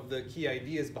few of the key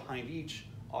ideas behind each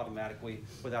automatically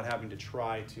without having to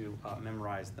try to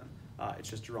memorize them. It's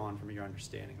just drawn from your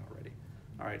understanding already.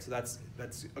 All right, so that's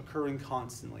occurring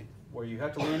constantly, where you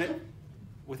have to learn it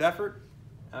with effort,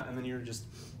 and then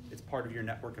it's part of your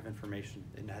network of information.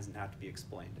 It doesn't have to be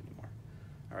explained anymore.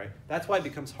 All right, that's why it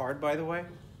becomes hard, by the way.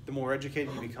 The more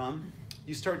educated you become,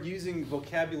 you start using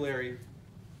vocabulary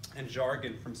and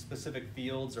jargon from specific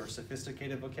fields or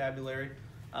sophisticated vocabulary,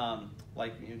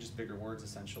 like just bigger words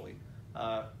essentially.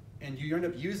 And you end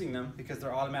up using them because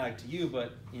they're automatic to you,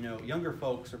 but younger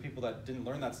folks or people that didn't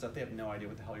learn that stuff, they have no idea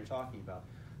what the hell you're talking about.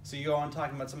 So you go on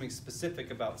talking about something specific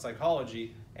about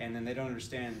psychology, and then they don't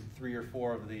understand 3 or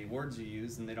 4 of the words you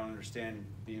use, and they don't understand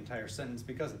the entire sentence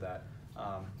because of that.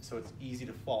 So it's easy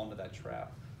to fall into that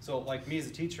trap. So like me as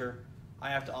a teacher, I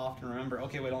have to often remember,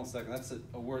 okay, wait on a second, that's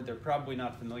a word they're probably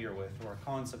not familiar with, or a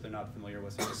concept they're not familiar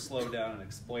with, so just slow down and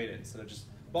explain it instead of just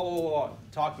blah, blah, blah, blah,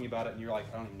 talking about it, and you're like,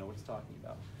 I don't even know what it's talking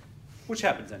about. Which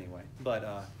happens anyway,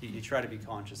 but you try to be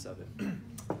conscious of it.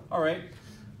 All right,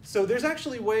 so there's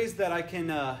actually ways that I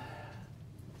can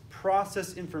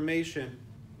process information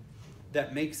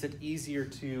that makes it easier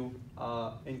to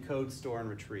encode, store, and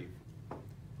retrieve.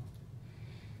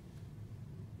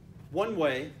 One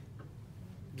way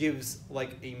gives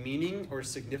like a meaning or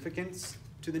significance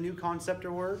to the new concept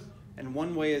or word, and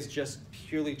one way is just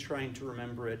purely trying to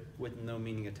remember it with no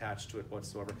meaning attached to it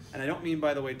whatsoever. And I don't mean,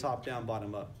 by the way, top down,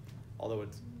 bottom up, although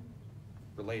it's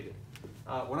related.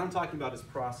 What I'm talking about is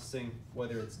processing,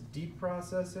 whether it's deep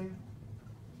processing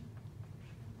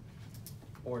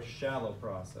or shallow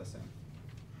processing.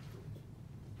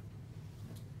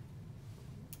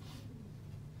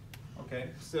 Okay,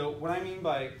 so what I mean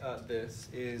by this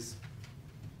is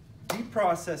deep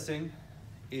processing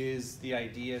is the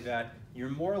idea that you're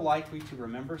more likely to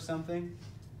remember something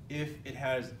if it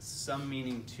has some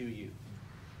meaning to you.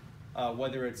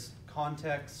 Whether it's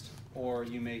context, or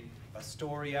you make a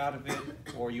story out of it,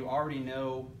 or you already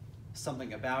know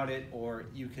something about it, or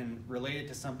you can relate it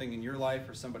to something in your life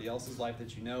or somebody else's life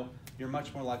that you know, you're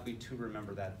much more likely to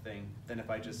remember that thing than if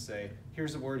I just say,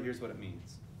 here's a word, here's what it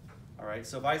means. All right,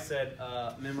 so if I said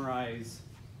memorize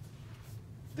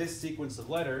this sequence of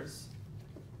letters,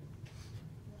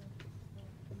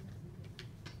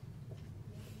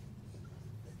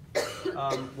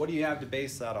 what do you have to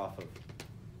base that off of?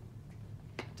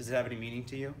 Does it have any meaning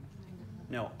to you?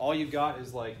 No. All you got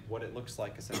is like what it looks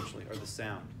like, essentially, or the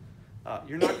sound.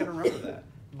 You're not going to remember that.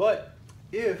 But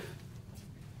if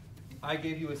I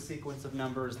gave you a sequence of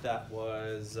numbers that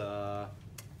was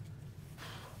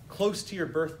close to your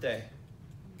birthday,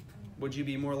 would you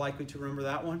be more likely to remember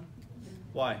that one?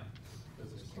 Why?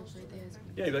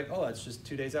 Yeah, you'd be like, oh, that's just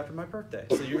 2 days after my birthday.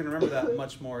 So you're going to remember that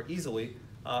much more easily,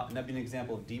 and that'd be an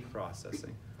example of deep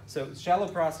processing. So shallow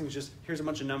processing is just, here's a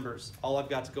bunch of numbers. All I've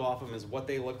got to go off of is what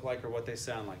they look like or what they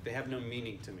sound like. They have no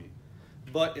meaning to me.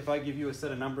 But if I give you a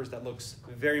set of numbers that looks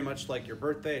very much like your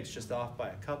birthday, it's just off by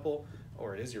a couple,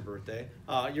 or it is your birthday,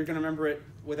 you're going to remember it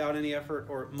without any effort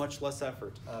or much less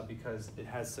effort because it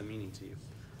has some meaning to you.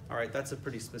 All right, that's a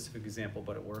pretty specific example,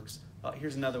 but it works.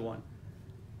 Here's another one.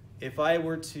 If I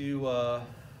were to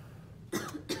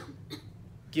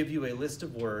give you a list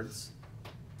of words,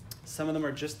 some of them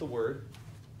are just the word.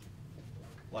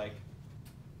 Like,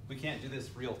 we can't do this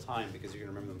real time because you're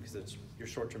going to remember them because your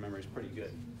short-term memory is pretty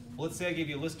good. Well, let's say I gave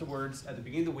you a list of words at the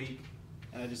beginning of the week,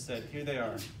 and I just said, here they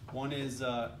are. One is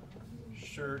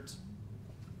shirt.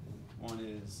 One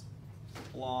is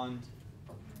blonde.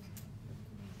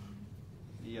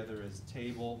 The other is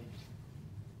table.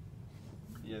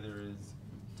 The other is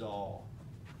doll.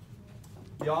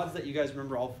 The odds that you guys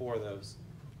remember all four of those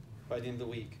by the end of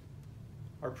the week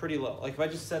are pretty low. Like if I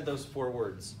just said those four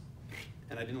words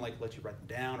and I didn't like let you write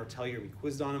them down or tell you or be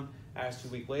quizzed on them, asked you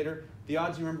a week later, the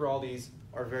odds you remember all these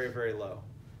are very, very low.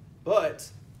 But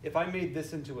if I made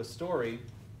this into a story,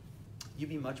 you'd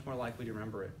be much more likely to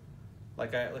remember it.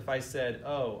 Like if I said,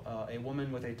 oh, a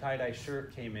woman with a tie-dye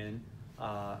shirt came in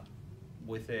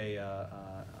with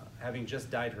having just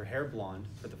dyed her hair blonde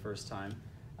for the first time,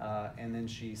 and then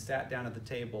she sat down at the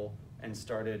table and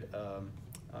started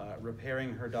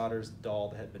repairing her daughter's doll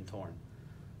that had been torn.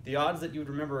 The odds that you would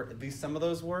remember at least some of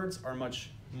those words are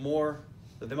much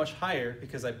higher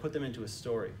because I put them into a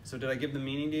story. So did I give them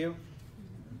meaning to you?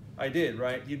 I did,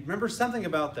 right? You'd remember something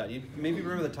about that. You'd maybe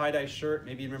remember the tie-dye shirt,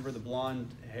 maybe you'd remember the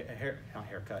blonde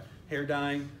hair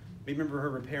dyeing, maybe remember her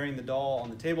repairing the doll on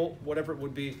the table, whatever it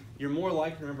would be. You're more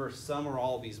likely to remember some or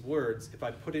all of these words if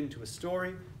I put it into a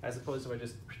story as opposed to if I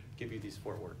just give you these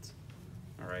four words.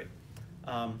 All right.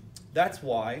 That's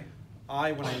why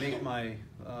when I make my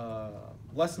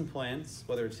lesson plans,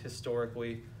 whether it's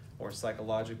historically or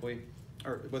psychologically,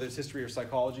 or whether it's history or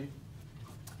psychology,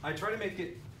 I try to make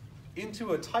it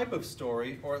into a type of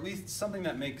story, or at least something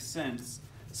that makes sense,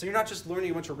 so you're not just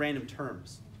learning a bunch of random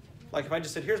terms. Like if I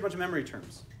just said, here's a bunch of memory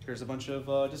terms, here's a bunch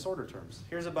of disorder terms,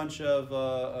 here's a bunch of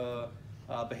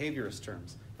behaviorist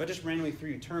terms. If I just randomly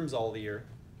threw you terms all year,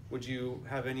 would you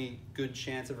have any good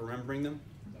chance of remembering them?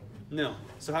 No.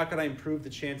 So how could I improve the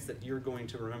chance that you're going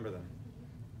to remember them?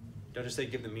 Don't just say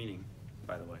give them meaning,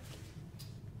 by the way.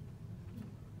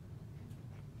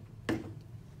 You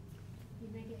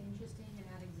make it interesting and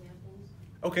add examples.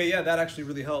 Okay, yeah, that actually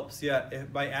really helps. Yeah,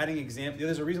 by adding examples,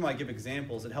 there's a reason why I give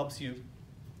examples. It helps you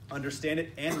understand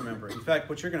it and remember it. In fact,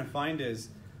 what you're going to find is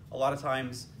a lot of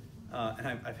times, and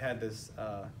I've had this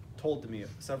told to me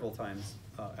several times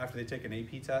after they take an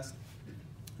AP test,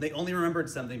 they only remembered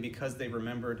something because they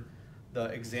remembered the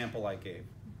example I gave.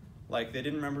 Like they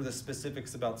didn't remember the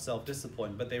specifics about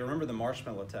self-discipline, but they remember the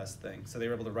marshmallow test thing. So they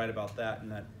were able to write about that,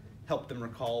 and that helped them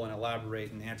recall and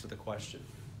elaborate and answer the question,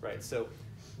 right? So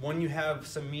when you have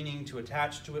some meaning to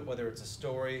attach to it, whether it's a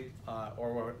story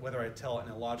or whether I tell it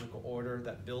in a logical order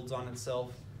that builds on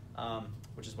itself,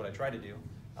 which is what I try to do,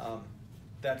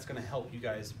 that's going to help you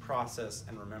guys process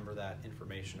and remember that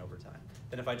information over time.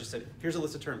 Then if I just said, here's a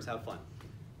list of terms, have fun.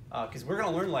 Because we're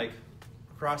going to learn like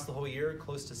across the whole year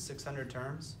close to 600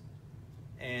 terms.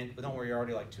 But don't worry, you're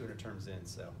already like 200 terms in.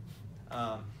 So,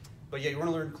 but yeah, you want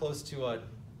to learn close to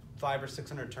 500 or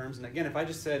 600 terms. And again, if I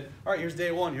just said, all right, here's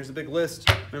day one, here's a big list,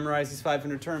 memorize these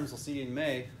 500 terms, we'll see you in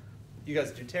May, you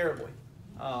guys do terribly.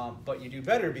 But you do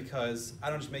better because I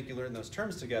don't just make you learn those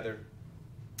terms together.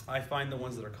 I find the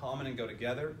ones that are common and go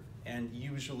together and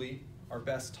usually are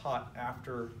best taught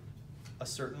after a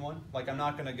certain one. Like I'm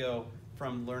not going to go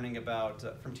from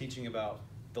teaching about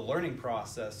the learning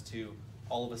process to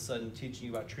all of a sudden teaching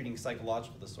you about treating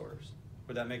psychological disorders.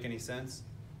 Would that make any sense?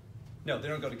 No, they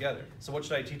don't go together. So what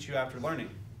should I teach you after learning?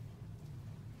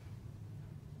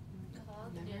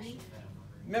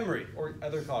 Memory or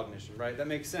other cognition, right? That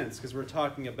makes sense because we're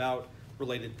talking about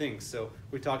related things. So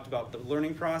we talked about the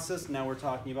learning process. Now we're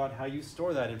talking about how you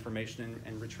store that information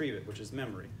and retrieve it, which is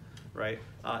memory, right?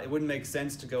 It wouldn't make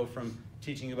sense to go from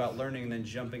teaching about learning and then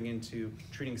jumping into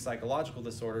treating psychological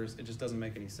disorders. It just doesn't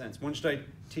make any sense. When should I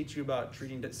teach you about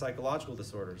treating psychological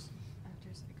disorders?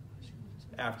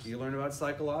 After you learn about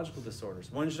psychological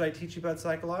disorders. When should I teach you about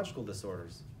psychological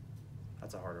disorders?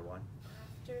 That's a harder one.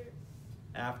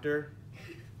 After.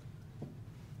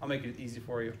 I'll make it easy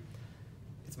for you.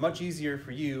 It's much easier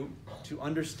for you to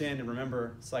understand and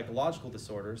remember psychological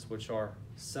disorders, which are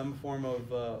some form of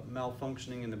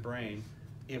malfunctioning in the brain,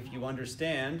 if you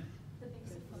understand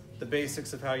the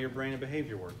basics of how your brain and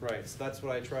behavior work. Right, so that's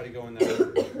what I try to go in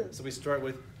there. So we start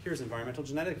with, here's environmental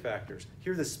genetic factors.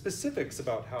 Here are the specifics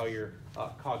about how your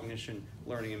cognition,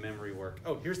 learning, and memory work.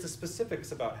 Oh, here's the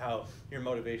specifics about how your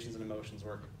motivations and emotions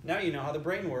work. Now you know how the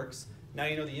brain works. Now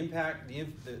you know the impact,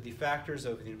 the factors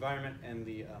of the environment and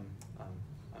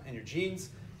and your genes.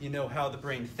 You know how the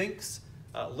brain thinks,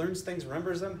 learns things,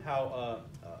 remembers them, how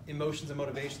emotions and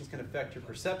motivations can affect your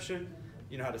perception.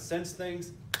 You know how to sense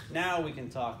things. Now we can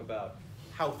talk about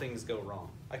how things go wrong.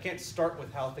 I can't start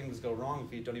with how things go wrong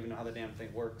if you don't even know how the damn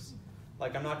thing works.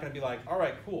 Like, I'm not going to be like, all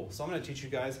right, cool, so I'm going to teach you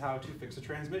guys how to fix a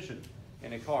transmission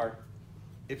in a car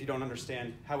if you don't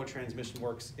understand how a transmission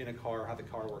works in a car or how the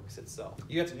car works itself.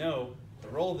 You have to know the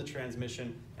role of the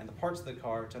transmission and the parts of the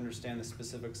car to understand the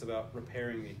specifics about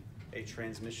repairing a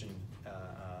transmission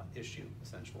issue,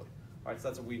 essentially. All right, so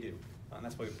that's what we do, and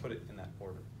that's why we put it in that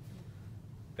order.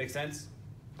 Make sense?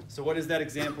 So what is that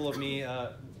example of me,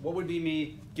 what would be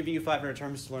me giving you 500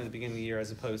 terms to learn at the beginning of the year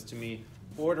as opposed to me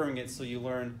ordering it so you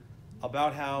learn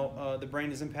about how the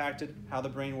brain is impacted, how the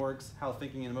brain works, how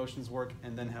thinking and emotions work,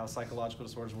 and then how psychological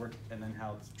disorders work, and then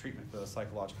how treatment for those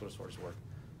psychological disorders work.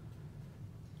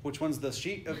 Which one's the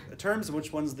sheet of terms, and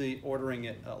which one's the ordering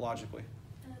it logically?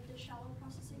 The shallow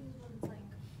processing is when it's like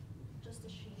just a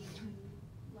sheet,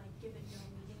 you like give it your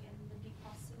own meaning, and the deep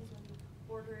processing is when you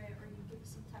order it or you give it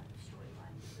some type of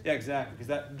storyline. Yeah, exactly, because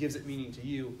that gives it meaning to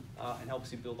you and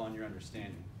helps you build on your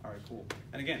understanding. All right, cool.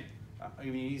 And again, I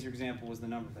mean, an easier example was the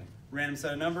number thing. Random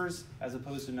set of numbers as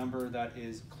opposed to a number that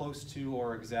is close to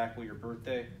or exactly your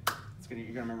birthday. You're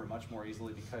going to remember it much more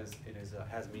easily because it is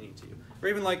has meaning to you. Or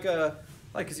even like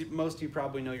because most of you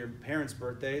probably know your parents'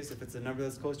 birthdays. If it's a number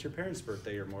that's close to your parents'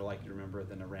 birthday, you're more likely to remember it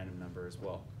than a random number as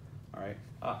well. All right,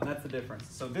 and that's the difference.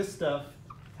 So this stuff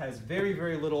has very,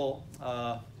 very little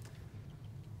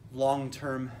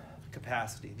long-term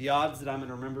capacity. The odds that I'm going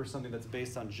to remember something that's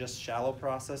based on just shallow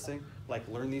processing, like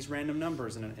learn these random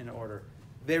numbers in order,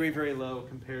 very, very low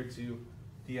compared to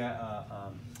the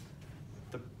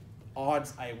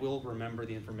odds I will remember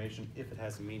the information if it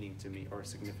has meaning to me or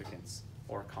significance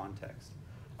or context.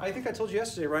 I think I told you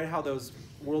yesterday, right, how those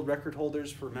world record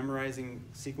holders for memorizing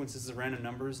sequences of random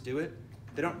numbers do it.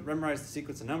 They don't memorize the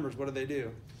sequence of numbers. What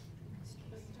do?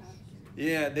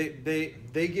 Yeah,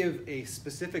 they give a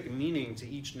specific meaning to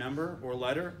each number or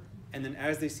letter, and then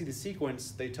as they see the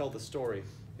sequence, they tell the story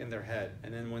in their head.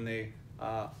 And then when they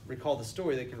recall the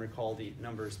story, they can recall the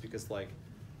numbers because, like,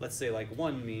 let's say like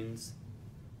 1 means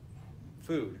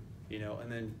food, you know,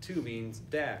 and then 2 means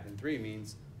dad, and 3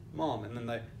 means mom, and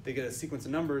then they get a sequence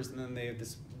of numbers, and then they have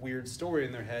this weird story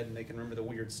in their head, and they can remember the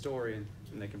weird story,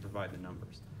 and they can provide the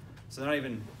numbers. So they're not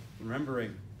even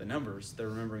remembering the numbers, they're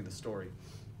remembering the story.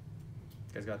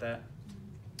 You guys got that?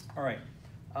 All right.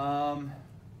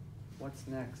 What's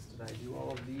next? Did I do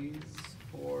all of these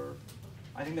for?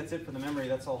 I think that's it for the memory.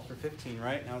 That's all for 15,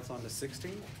 right? Now it's on to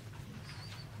 16.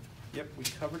 Yep, we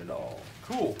covered it all.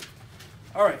 Cool.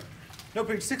 All right. No,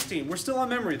 page 16. We're still on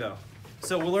memory, though.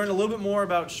 So we'll learn a little bit more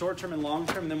about short-term and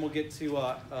long-term, and then we'll get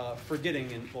to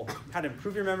forgetting and how to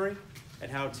improve your memory and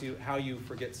how you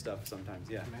forget stuff sometimes.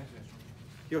 Yeah.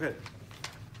 You go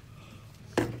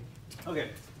ahead.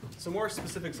 Okay. So more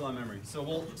specifics on memory. So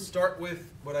we'll start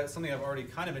with something I've already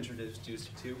kind of introduced you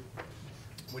to,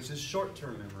 which is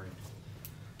short-term memory.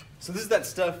 So this is that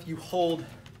stuff you hold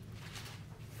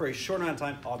for a short amount of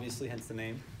time, obviously, hence the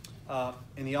name.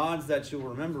 And the odds that you'll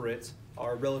remember it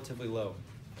are relatively low,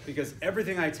 because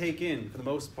everything I take in, for the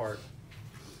most part,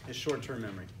 is short-term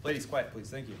memory. Ladies, quiet, please.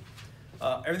 Thank you.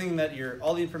 Everything that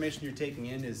all the information you're taking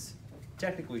in is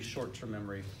technically short-term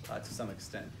memory to some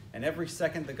extent. And every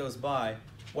second that goes by,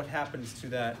 what happens to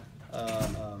that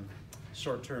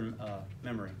short-term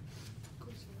memory?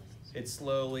 It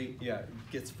slowly,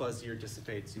 gets fuzzier,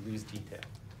 dissipates, you lose detail.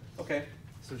 Okay,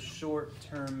 so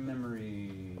short-term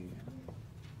memory.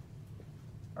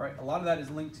 All right, a lot of that is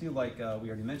linked to, like we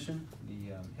already mentioned,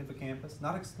 the hippocampus,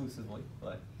 not exclusively,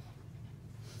 but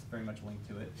it's very much linked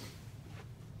to it.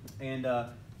 And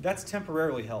that's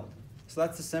temporarily held. So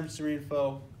that's the sensory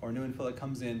info or new info that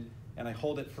comes in, and I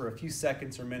hold it for a few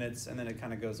seconds or minutes, and then it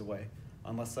kind of goes away,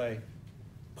 unless I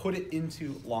put it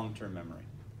into long-term memory.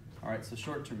 All right, so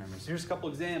short-term memory. So here's a couple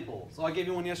examples. So I gave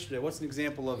you one yesterday. What's an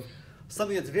example of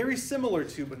something that's very similar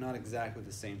to, but not exactly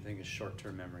the same thing as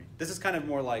short-term memory? This is kind of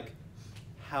more like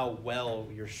how well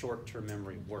your short-term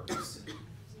memory works.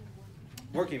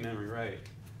 Working memory, right.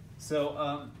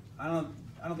 So I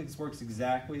don't think this works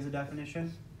exactly as a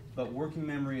definition, but working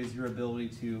memory is your ability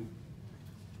to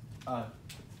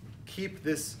keep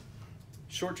this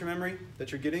short-term memory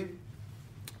that you're getting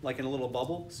like in a little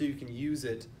bubble, so you can use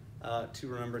it to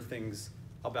remember things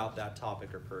about that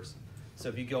topic or person. So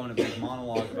if you go in a big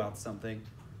monologue about something,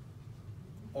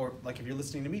 or like if you're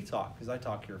listening to me talk, because I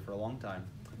talk here for a long time,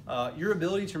 your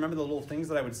ability to remember the little things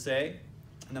that I would say,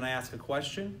 and then I ask a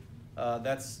question,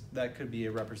 that could be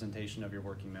a representation of your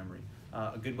working memory.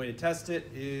 A good way to test it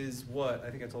is what? I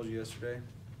think I told you yesterday.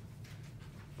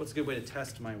 What's a good way to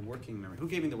test my working memory? Who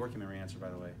gave me the working memory answer, by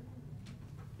the way?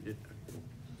 You did?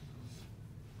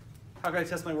 How can I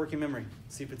test my working memory?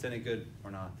 See if it's any good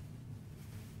or not.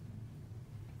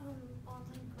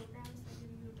 Online programs that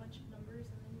give you a bunch of numbers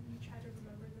and then you try to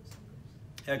remember those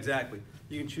numbers. Exactly.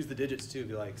 You can choose the digits too,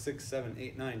 be like 6, 7,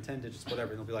 8, 9, 10 digits,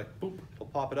 whatever, and it'll be like, boop, it'll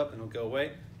pop it up and it'll go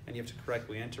away, and you have to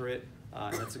correctly enter it,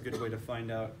 and that's a good way to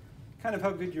find out kind of how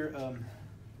good your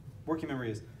working memory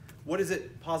is. What is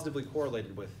it positively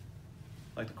correlated with?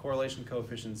 Like the correlation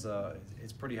coefficient's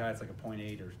it's pretty high, it's like a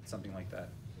 0.8 or something like that.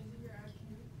 Is it your IQ?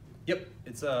 Yep,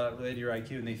 it's related to your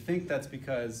IQ, and they think that's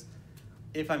because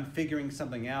if I'm figuring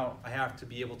something out, I have to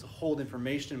be able to hold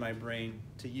information in my brain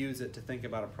to use it to think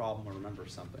about a problem or remember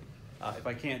something. If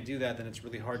I can't do that, then it's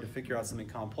really hard to figure out something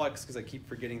complex because I keep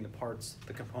forgetting the parts,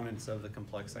 the components of the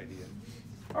complex idea.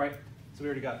 All right, so we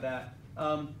already got that.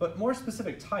 But more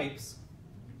specific types,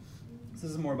 this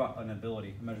is more about an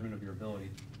ability, a measurement of your ability.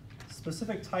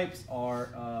 Specific types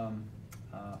are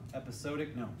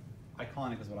episodic, no,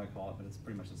 iconic is what I call it, but it's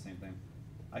pretty much the same thing.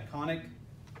 Iconic,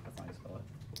 that's not how you spell it.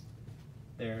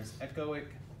 There's echoic,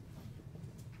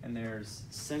 and there's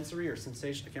sensory or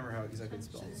sensation. I can't remember how exactly it's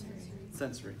spelled.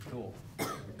 Sensory, cool.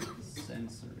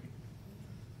 Sensory.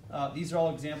 These are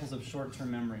all examples of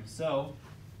short-term memory. So,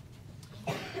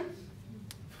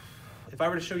 if I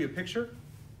were to show you a picture,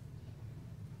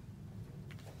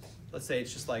 let's say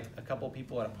it's just like a couple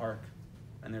people at a park,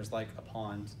 and there's like a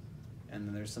pond, and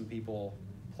then there's some people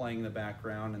playing in the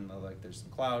background, and there's some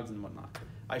clouds and whatnot.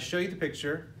 I show you the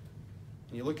picture,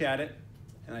 and you look at it,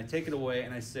 and I take it away,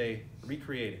 and I say,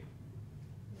 recreate it.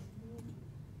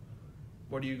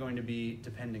 What are you going to be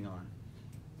depending on?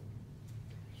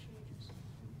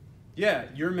 Yeah,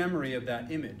 your memory of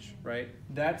that image, right?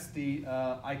 That's the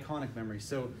iconic memory.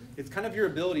 So it's kind of your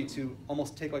ability to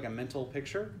almost take like a mental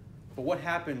picture, but what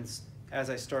happens as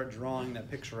I start drawing that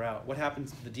picture out? What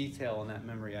happens to the detail in that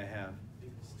memory I have?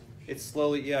 It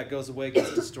slowly, yeah, it goes away,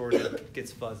 gets distorted,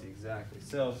 gets fuzzy, exactly.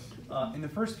 So in the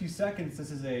first few seconds,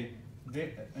 this is a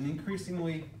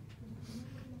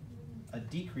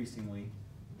decreasingly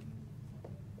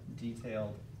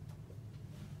detailed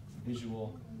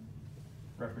visual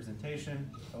representation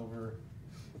over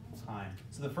time.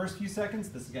 So the first few seconds,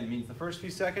 this again means the first few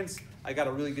seconds, I got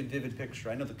a really good vivid picture.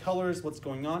 I know the colors, what's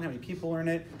going on, how many people are in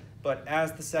it, but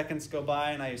as the seconds go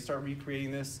by and I start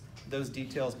recreating this, those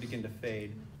details begin to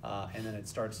fade, and then it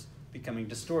starts becoming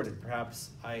distorted. Perhaps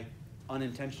I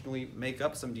unintentionally make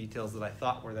up some details that I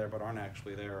thought were there but aren't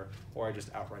actually there, or I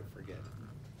just outright forget.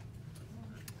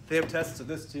 They have tests of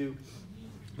this too.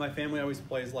 My family always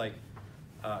plays like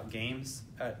games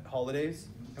at holidays,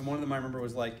 and one of them I remember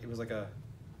was like, it was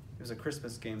a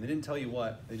Christmas game. They didn't tell you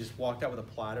what. They just walked out with a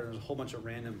platter. There's a whole bunch of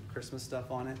random Christmas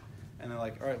stuff on it, and they're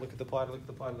like, all right, look at the platter, look at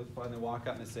the platter, look at the platter, and they walk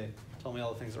out and they say, tell me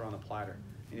all the things that are on the platter.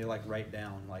 And you like write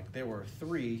down, like there were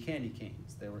 3 candy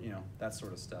canes. There were, that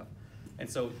sort of stuff. And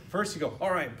so first you go,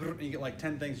 all right, and you get like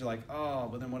 10 things. You're like, oh,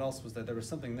 but then what else was there? There was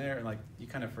something there, and like you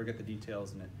kind of forget the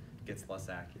details, and it gets less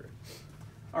accurate.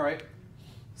 All right.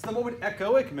 So then what would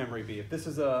echoic memory be? If this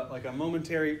is like a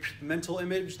momentary mental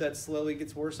image that slowly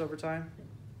gets worse over time?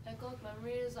 Echoic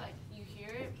memory is like you hear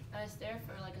it and it's there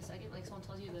for like a second, like someone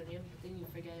tells you their name, but then you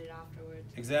forget it afterwards.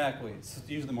 Exactly. It's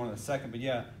usually more than a second, but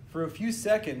yeah, for a few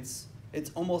seconds, it's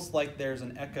almost like there's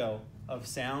an echo of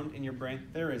sound in your brain.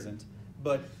 There isn't.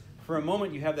 But for a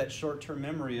moment, you have that short-term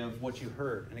memory of what you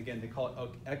heard. And again, they call it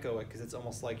echoic because it's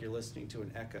almost like you're listening to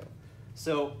an echo.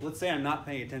 So let's say I'm not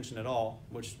paying attention at all,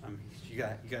 which you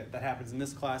got that happens in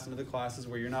this class and other classes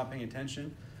where you're not paying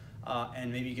attention,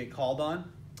 and maybe you get called on,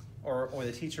 or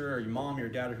the teacher or your mom or your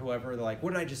dad or whoever, they're like,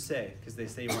 what did I just say? Because they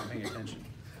say you weren't paying attention.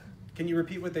 Can you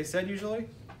repeat what they said usually?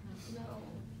 No.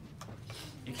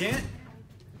 You can't?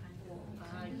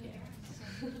 I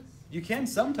can't. You can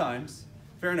sometimes.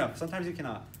 Fair enough. Sometimes you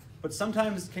cannot. But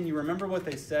sometimes, can you remember what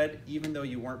they said even though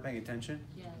you weren't paying attention?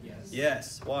 Yes.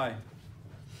 Yes. Why?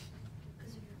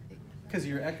 Because of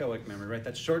your echoic memory, right?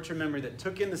 That short-term memory that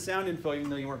took in the sound info even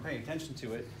though you weren't paying attention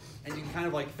to it. And you can kind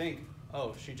of like think,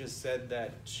 Oh, she just said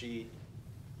that this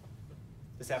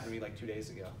happened to me like 2 days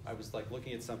ago. I was like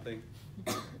looking at something.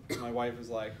 My wife was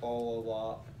like, blah, blah,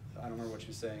 blah. I don't remember what she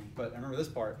was saying, but I remember this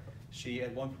part. She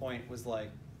at one point was like,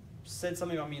 said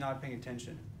something about me not paying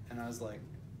attention. And I was like,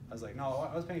 no,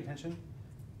 I was paying attention.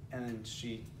 And then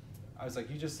I was like,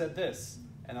 you just said this.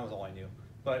 And that was all I knew.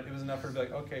 But it was enough for her to be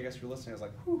like, okay, I guess you're listening. I was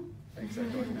like, whew, thanks,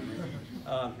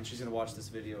 and she's gonna watch this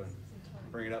video and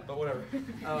bring it up, but whatever.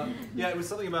 Yeah, it was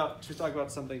something about, she was talking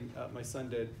about something my son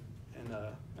did, and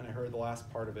I heard the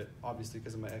last part of it, obviously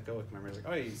because of my echoic memory. I was like,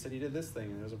 oh, you said you did this thing,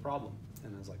 and there was a problem.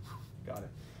 And I was like, got it.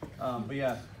 But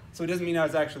yeah, so it doesn't mean I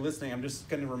was actually listening. I'm just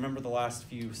going to remember the last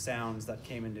few sounds that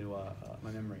came into my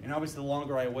memory. And obviously, the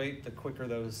longer I wait, the quicker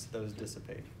those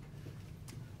dissipate.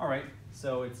 All right,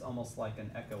 so it's almost like an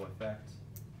echo effect,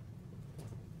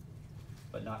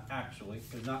 but not actually.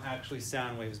 There's not actually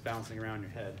sound waves bouncing around your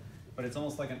head, but it's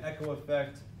almost like an echo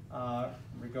effect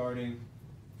regarding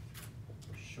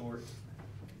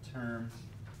short-term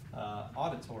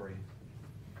auditory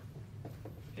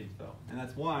info. And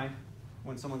that's why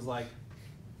when someone's like,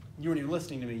 you weren't even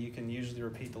listening to me, you can usually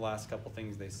repeat the last couple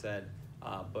things they said,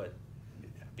 but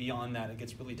beyond that, it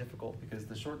gets really difficult because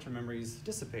the short-term memory is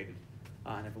dissipated.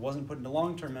 And if it wasn't put into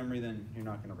long-term memory, then you're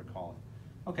not going to recall it.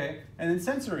 Okay, and then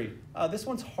sensory. This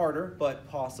one's harder, but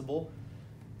possible.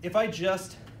 If I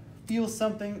just feel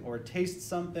something or taste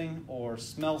something or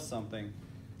smell something,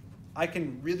 I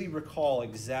can really recall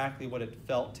exactly what it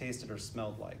felt, tasted, or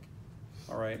smelled like.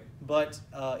 All right, but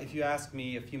if you ask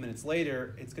me a few minutes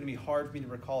later, it's going to be hard for me to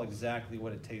recall exactly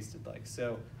what it tasted like.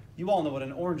 So you all know what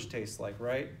an orange tastes like,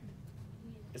 right?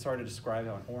 It's hard to describe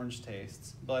how an orange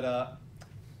tastes, but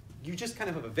you just kind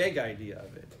of have a vague idea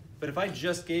of it. But if I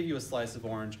just gave you a slice of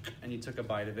orange and you took a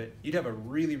bite of it, you'd have a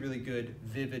really, really good,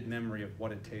 vivid memory of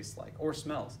what it tastes like or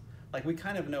smells. Like we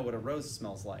kind of know what a rose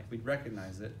smells like. We'd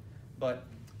recognize it, but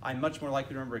I'm much more likely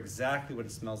to remember exactly what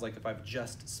it smells like if I've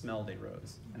just smelled a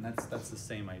rose. And that's the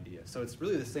same idea. So it's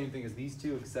really the same thing as these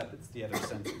two, except it's the other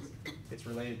senses. It's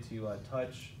related to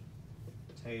touch,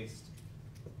 taste,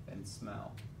 and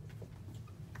smell.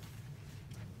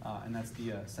 And that's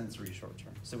the sensory short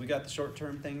term. So we got the short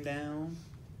term thing down.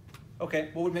 Okay,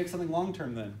 what would make something long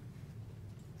term then?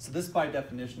 So this by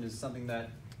definition is something that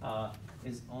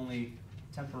is only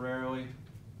temporarily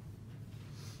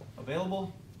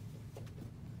available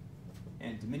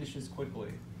and diminishes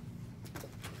quickly.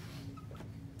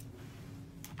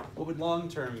 What would long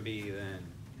term be then?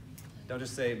 Don't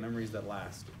just say memories that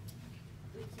last.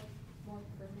 It's like more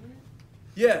permanent.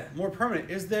 Yeah, more permanent.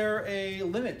 Is there a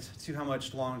limit to how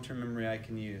much long-term memory I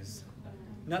can use?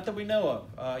 Not that we know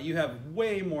of. You have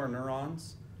way more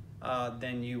neurons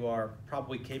than you are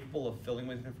probably capable of filling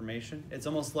with information. It's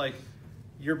almost like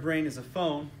your brain is a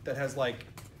phone that has like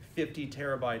 50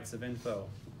 terabytes of info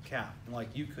cap. And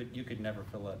like you could never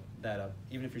fill that up.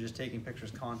 Even if you're just taking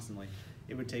pictures constantly,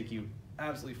 it would take you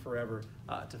absolutely forever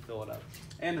to fill it up.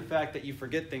 And the fact that you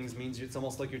forget things means it's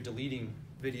almost like you're deleting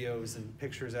videos and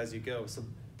pictures as you go. So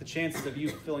the chances of you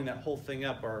filling that whole thing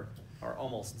up are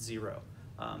almost zero.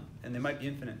 And they might be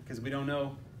infinite because we don't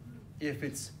know if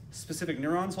it's specific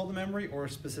neurons hold the memory or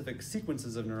specific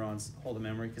sequences of neurons hold the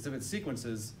memory. Because if it's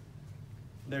sequences,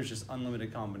 there's just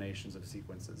unlimited combinations of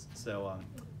sequences. So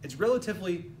it's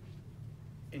relatively,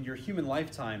 in your human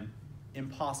lifetime,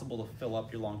 impossible to fill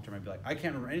up your long-term. I'd be like, I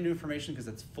can't remember any new information because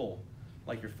it's full,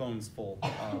 like your phone's full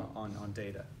on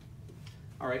data.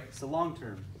 All right, so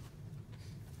long-term.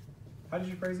 How did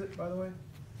you phrase it, by the way?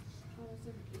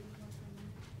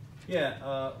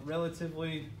 Yeah,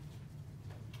 relatively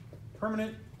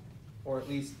permanent, or at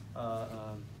least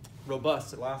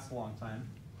robust. It lasts a long time.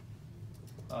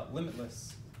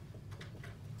 Limitless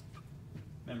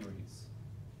memories.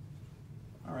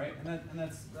 All right, and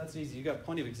that's easy. You got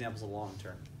plenty of examples of long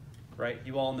term, right?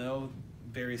 You all know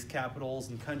various capitals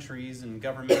and countries and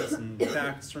governments and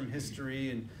facts from history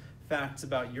and facts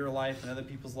about your life and other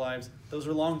people's lives. Those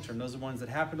are long term. Those are ones that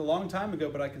happened a long time ago,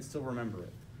 but I can still remember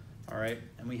it. All right,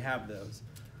 and we have those.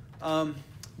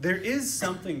 There is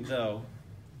something though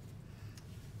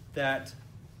that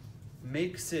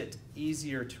makes it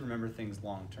easier to remember things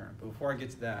long term. But before I get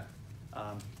to that,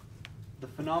 the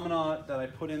phenomena that I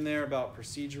put in there about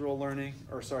procedural learning,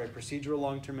 procedural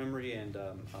long-term memory and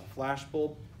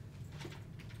flashbulb,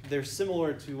 they're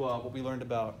similar to what we learned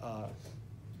about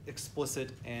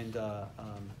explicit and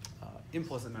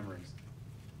implicit memories.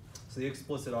 So the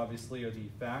explicit obviously are the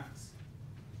facts,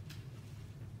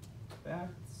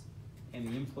 and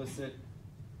the implicit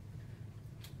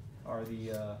are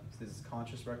the this is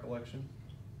conscious recollection,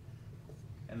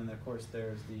 and then of course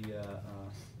there's the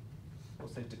we'll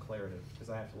say declarative, because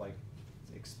I have to like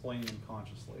explain them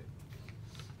consciously.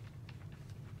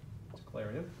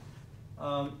 declarative.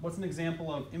 What's an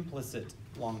example of implicit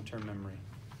long-term memory?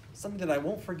 Something that I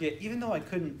won't forget, even though I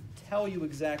couldn't tell you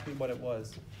exactly what it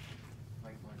was.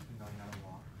 Like learning how to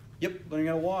walk. Yep, learning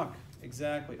how to walk.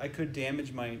 Exactly. I could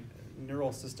damage my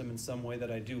neural system in some way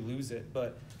that I do lose it,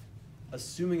 but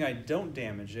assuming I don't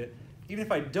damage it, even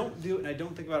if I don't do it and I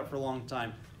don't think about it for a long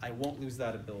time, I won't lose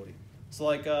that ability. So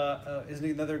like, is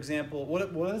another example, what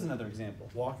is another example?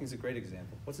 Walking is a great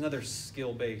example. What's another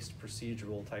skill-based,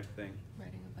 procedural type thing?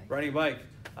 Riding a bike. Riding a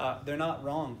bike. They're not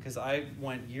wrong, because I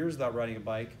went years without riding a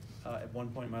bike at one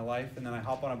point in my life, and then I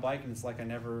hop on a bike and it's like I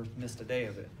never missed a day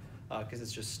of it, because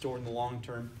it's just stored in the long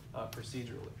term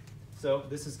procedurally. So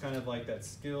this is kind of like that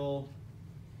skill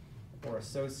or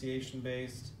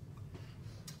association-based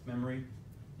memory.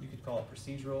 You could call it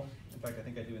procedural. In fact, I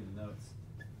think I do in the notes.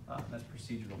 That's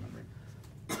procedural memory.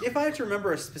 If I have to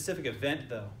remember a specific event,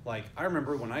 though, like I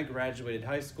remember when I graduated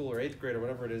high school or 8th grade or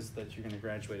whatever it is that you're going to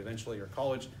graduate eventually, or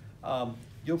college,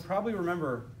 you'll probably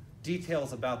remember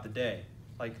details about the day,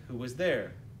 like who was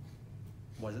there,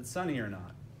 was it sunny or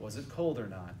not, was it cold or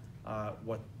not,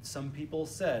 what some people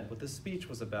said, what the speech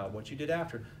was about, what you did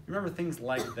after. You remember things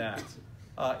like that.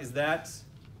 Is that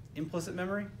implicit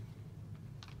memory?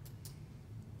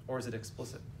 Or is it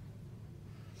explicit?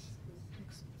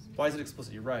 Why is it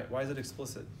explicit? You're right. Why is it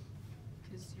explicit?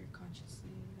 Because you're consciously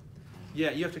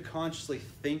Yeah, you have to consciously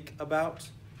think about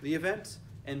the event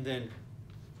and then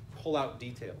pull out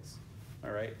details.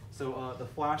 All right. So the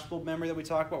flashbulb memory that we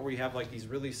talk about, where you have like these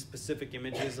really specific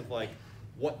images of like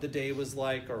what the day was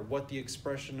like, or what the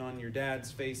expression on your dad's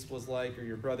face was like, or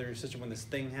your brother or sister when this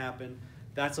thing happened.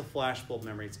 That's a flashbulb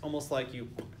memory. It's almost like you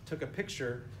took a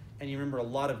picture and you remember a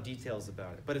lot of details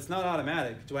about it. But it's not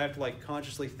automatic. Do I have to like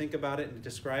consciously think about it and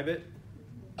describe it?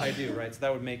 I do, right? So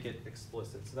that would make it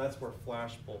explicit. So that's where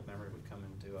flashbulb memory would come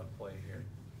into play here.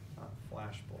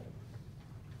 Flashbulb.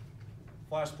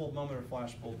 Flashbulb moment or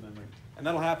flashbulb memory. And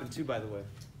that'll happen too, by the way.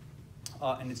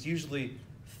 And it's usually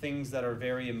things that are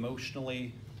very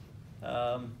emotionally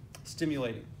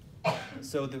stimulating.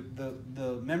 So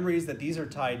the memories that these are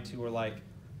tied to are like,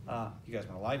 you guys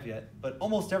weren't alive yet, but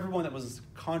almost everyone that was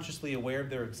consciously aware of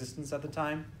their existence at the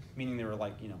time, meaning they were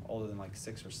like, older than like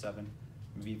 6 or 7,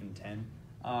 maybe even 10,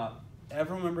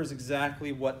 everyone remembers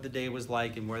exactly what the day was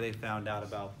like and where they found out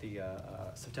about the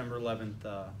September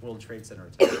 11th World Trade Center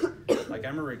attacks. Like I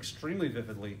remember extremely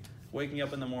vividly waking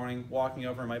up in the morning, walking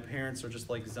over, and my parents are just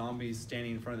like zombies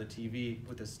standing in front of the TV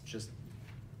with this just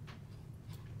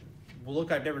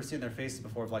look I've never seen in their faces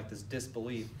before, of like this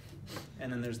disbelief.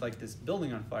 And then there's like this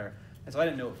building on fire. And so I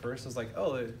didn't know at first. I was like,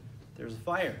 oh, there's a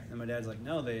fire. And my dad's like,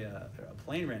 no, a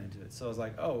plane ran into it. So I was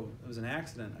like, oh, it was an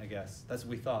accident, I guess. That's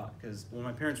what we thought. Because when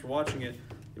my parents were watching it,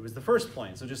 it was the first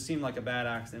plane. So it just seemed like a bad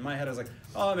accident. In my head, I was like,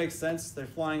 oh, that makes sense. They're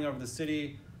flying over the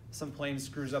city. Some plane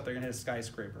screws up. They're going to hit a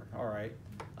skyscraper. All right.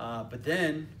 But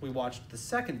then we watched the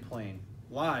second plane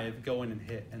live go in and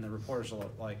hit. And the reporters are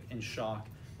like in shock.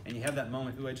 And you have that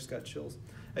moment. Ooh, I just got chills.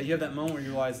 You have that moment where you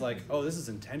realize, like, oh, this is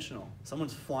intentional.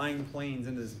 Someone's flying planes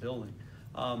into this building.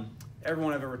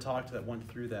 Everyone I've ever talked to that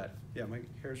went through that, yeah, my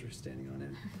hairs are standing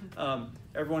on end.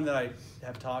 Everyone that I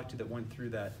have talked to that went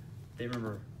through that, they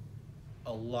remember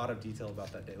a lot of detail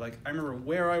about that day. Like, I remember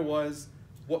where I was,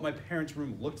 what my parents'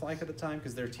 room looked like at the time,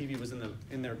 because their TV was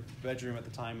in their bedroom at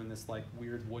the time in this like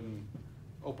weird wooden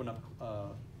open-up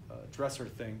dresser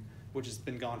thing, which has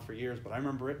been gone for years, but I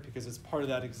remember it because it's part of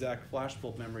that exact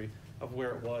flashbulb memory of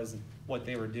where it was and what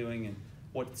they were doing and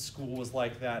what school was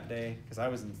like that day, because I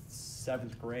was in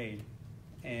 7th grade,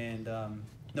 and I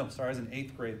was in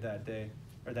 8th grade that day,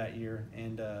 or that year,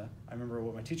 and I remember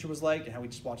what my teacher was like and how we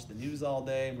just watched the news all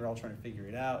day, and we were all trying to figure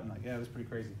it out, and like, yeah, it was pretty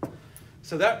crazy.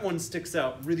 So that one sticks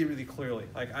out really, really clearly.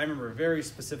 Like, I remember very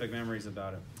specific memories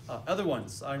about it. Other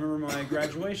ones, I remember my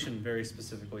graduation very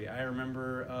specifically. I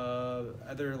remember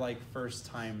other like first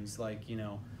times, like,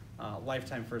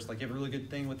 lifetime first, like you have a really good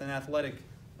thing with an athletic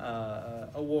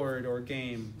award or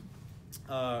game.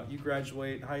 You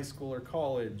graduate high school or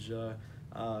college.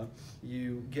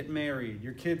 You get married.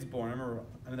 Your kid's born.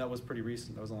 I mean, that was pretty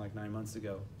recent. That was only like 9 months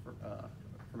ago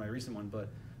for my recent one, but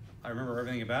I remember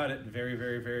everything about it, very,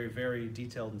 very, very, very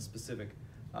detailed and specific.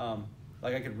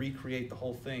 Like I could recreate the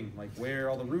whole thing, like where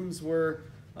all the rooms were,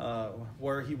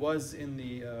 where he was in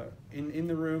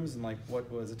the rooms, and like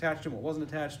what was attached to him, what wasn't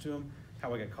attached to him,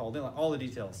 how I got called in, like all the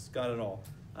details, got it all,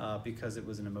 because it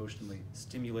was an emotionally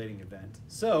stimulating event.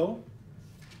 So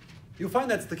you'll find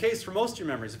that's the case for most of your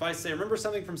memories. If I say, remember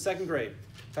something from 2nd grade,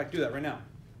 in fact, do that right now.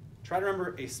 Try to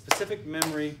remember a specific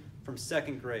memory from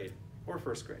 2nd grade or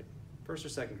 1st grade. 1st or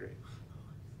 2nd grade?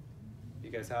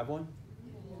 You guys have one?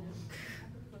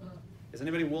 Is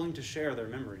anybody willing to share their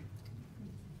memory?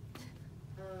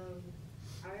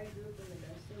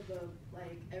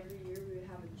 like every year we would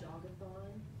have a jogathon.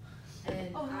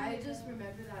 And Oh, I yeah. just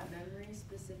remember that memory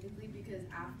specifically because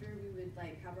after we would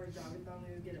like have our jogathon,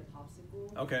 we would get a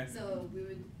popsicle. Okay. So we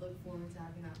would look forward to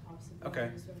having that popsicle. Okay. I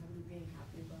just remember being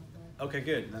happy about that. Okay,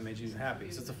 good. That made you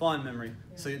happy. So it's a fun memory.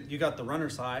 So you got the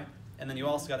runner's high, and then you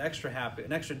also got extra happy,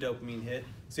 an extra dopamine hit.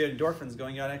 So you had endorphins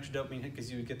going. You got an extra dopamine hit because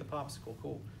you would get the popsicle.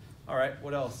 Cool. All right.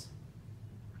 What else?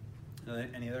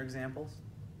 Any other examples?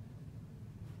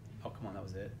 Oh, come on. That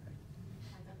was it.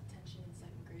 I got attention in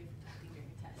second grade for talking during a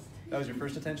test. That was your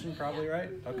first attention, probably,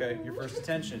 right? Okay, your first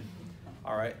attention.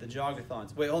 All right, the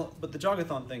jogathons. Wait, hold on, but the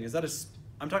jogathon thing, is that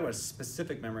I'm talking about a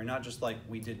specific memory, not just like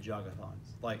we did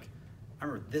jogathons. Like, I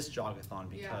remember this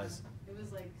jogathon because. Yeah, it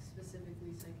was like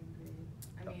specifically second grade.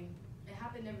 I mean, it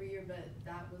happened every year, but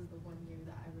that was the one year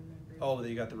that I remember. Oh, that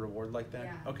you got the reward like that?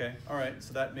 Yeah. Okay, all right,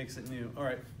 so that makes it new. All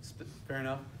right, fair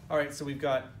enough. All right, so we've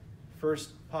got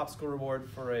first popsicle reward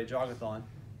for a jogathon.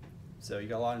 So you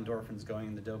got a lot of endorphins going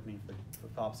in the dopamine for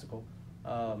popsicle.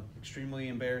 Extremely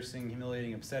embarrassing,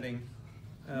 humiliating, upsetting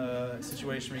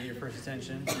situation where you get your first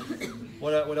attention.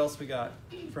 What else we got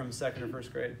from second or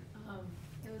first grade?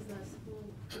 It was a school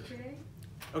picture day.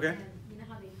 Okay. And you know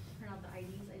how they print out the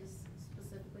IDs? I just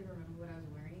specifically remember what I was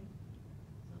wearing.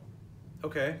 So,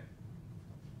 Okay.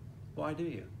 Why do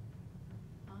you?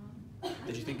 um,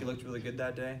 Did you think you looked really good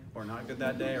that day, or not good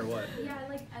that day, or what? yeah, I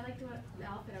liked the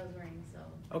outfit I was wearing. So.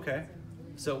 Okay.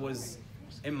 So, So it was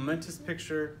a momentous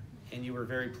picture, and you were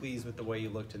very pleased with the way you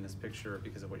looked in this picture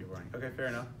because of what you're wearing. Okay, fair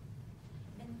enough.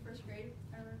 In first grade,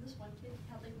 I remember this one kid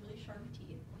had like really sharp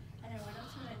teeth, and I went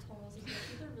up to him and I told him, I was like, your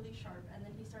teeth are really sharp, and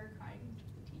then he started crying to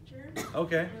the teacher.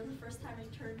 Okay. And it was the first time I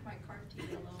turned my card to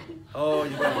yellow. Oh,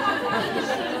 you got it. I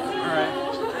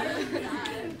remember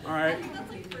that. All right. I think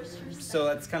that's like first or second. So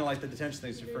that's kind of like the detention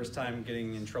thing. It's your first time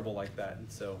getting in trouble like that.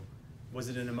 And so, was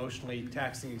it an emotionally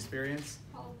taxing experience?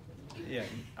 Probably. Yeah,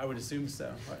 I would assume so.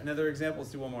 All right, another example.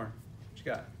 Let's do one more. What you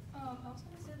got? I was gonna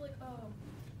say like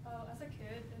as a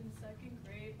kid in second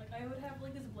grade, like I would have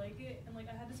like this blanket and like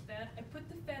I had this fan. I put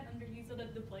the fan underneath so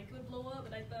that the blanket would blow up,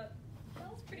 and I thought that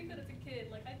was pretty good as a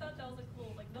kid. Like I thought that was like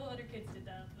cool. Like no other kids did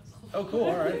that. That's cool. Oh, cool.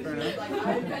 All right, fair enough. Like,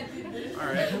 I invented this. All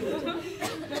right.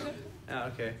 Ah,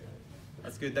 okay.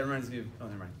 That's good. That reminds me of. Oh,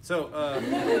 never mind. So,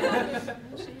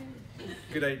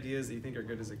 good ideas that you think are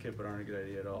good as a kid but aren't a good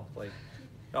idea at all. Like,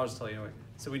 I'll just tell you anyway.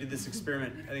 So we did this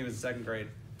experiment. I think it was second grade,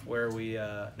 where we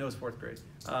no, it was fourth grade,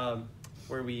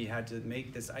 where we had to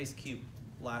make this ice cube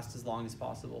last as long as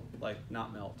possible, like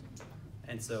not melt.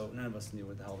 And so none of us knew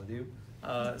what the hell to do.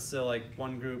 So like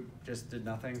one group just did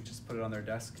nothing, just put it on their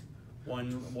desk.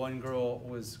 One girl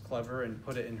was clever and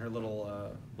put it in her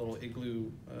little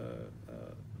igloo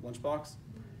lunchbox.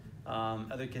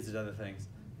 Other kids did other things.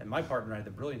 And my partner had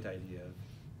the brilliant idea of,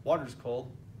 water's cold,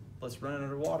 let's run it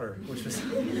underwater, which was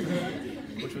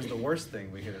the worst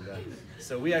thing we could have done.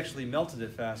 So we actually melted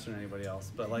it faster than anybody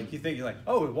else. But like you think, you're like,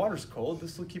 oh, water's cold,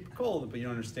 this will keep it cold. But you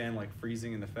don't understand like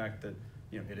freezing and the fact that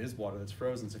it is water that's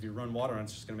frozen. So if you run water on it,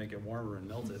 it's just gonna make it warmer and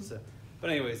melt it. So,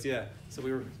 but anyways, yeah. So we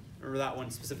remember that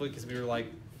one specifically because we were like,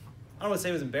 I don't want to say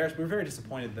it was embarrassed, but we were very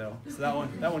disappointed though. So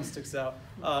that one sticks out.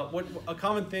 What a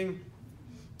common thing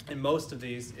in most of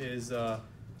these is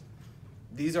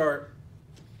these are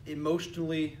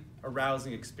emotionally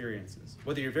arousing experiences.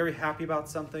 Whether you're very happy about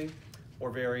something,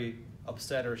 or very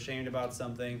upset or ashamed about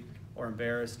something, or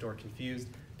embarrassed or confused.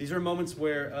 These are moments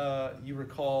where you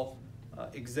recall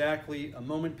exactly a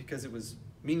moment because it was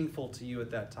meaningful to you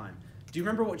at that time. Do you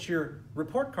remember what your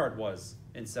report card was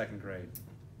in second grade?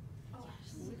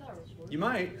 You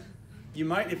might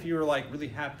if you were like really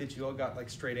happy that you all got like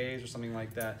straight A's or something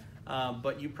like that.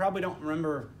 But you probably don't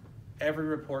remember every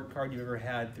report card you ever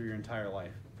had through your entire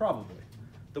life. Probably.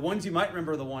 The ones you might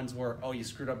remember are the ones where, oh, you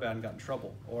screwed up bad and got in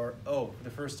trouble. Or, oh, for the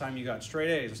first time you got straight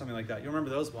A's or something like that. You'll remember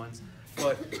those ones.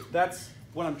 But that's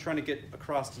what I'm trying to get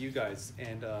across to you guys.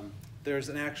 And there's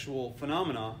an actual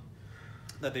phenomena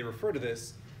that they refer to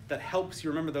this that helps you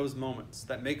remember those moments,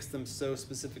 that makes them so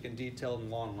specific and detailed and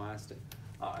long-lasting.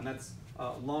 And that's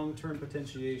long-term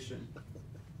potentiation.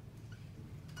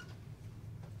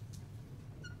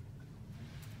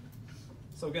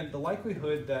 So again, the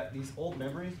likelihood that these old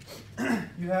memories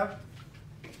you have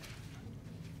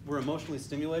were emotionally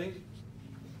stimulating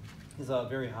is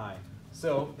very high.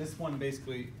 So this one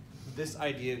basically, this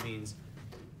idea means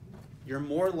you're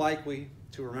more likely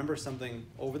to remember something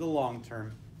over the long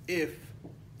term if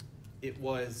it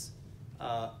was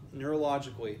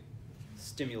neurologically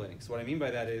stimulating. So what I mean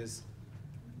by that is,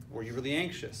 were you really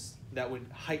anxious? That would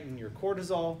heighten your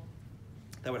cortisol,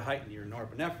 that would heighten your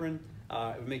norepinephrine,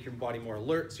 it would make your body more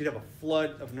alert, so you'd have a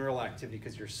flood of neural activity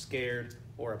because you're scared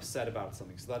or upset about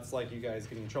something. So that's like you guys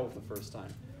getting in trouble for the first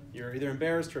time. You're either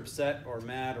embarrassed or upset or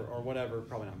mad or whatever,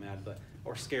 probably not mad, but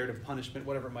or scared of punishment,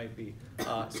 whatever it might be.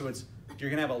 So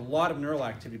you're gonna have a lot of neural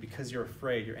activity because you're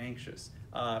afraid, you're anxious.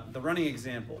 The running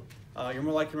example, you're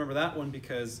more likely to remember that one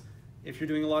because if you're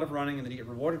doing a lot of running and then you get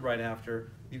rewarded right after,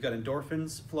 you've got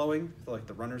endorphins flowing, so like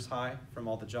the runner's high from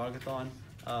all the jogathon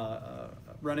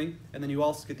running, and then you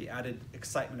also get the added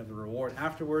excitement of the reward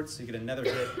afterwards, so you get another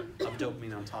hit of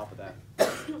dopamine on top of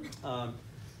that.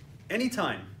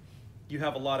 Anytime you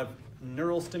have a lot of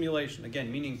neural stimulation,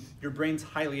 again, meaning your brain's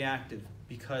highly active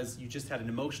because you just had an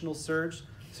emotional surge,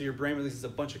 so your brain releases a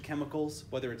bunch of chemicals,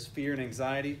 whether it's fear and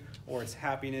anxiety, or it's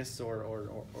happiness, or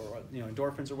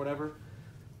endorphins or whatever.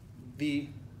 The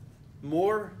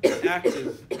more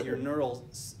active your neural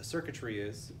circuitry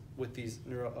is with these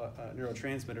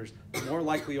neurotransmitters, the more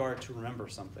likely you are to remember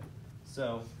something.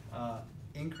 So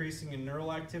increasing in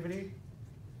neural activity,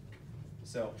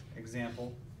 so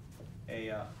example,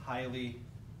 a highly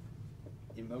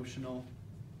emotional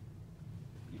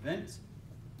event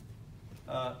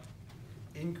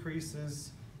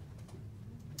increases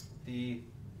the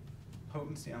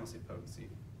potency, I don't say potency,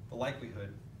 the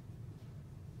likelihood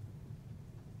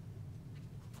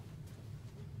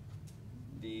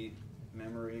the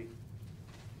memory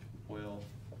will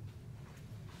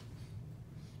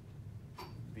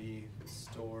be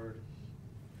stored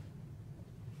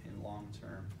in long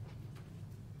term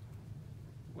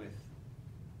with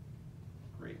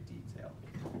great detail.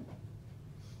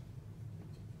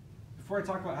 Before I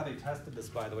talk about how they tested this,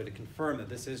 by the way, to confirm that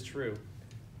this is true,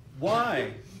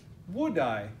 why would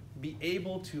I be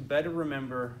able to better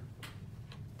remember?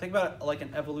 Think about it like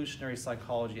an evolutionary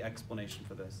psychology explanation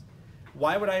for this.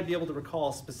 Why would I be able to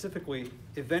recall specifically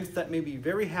events that may be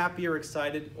very happy or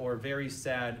excited or very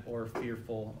sad or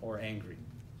fearful or angry?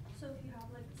 So if you have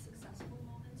like successful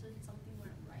moments and something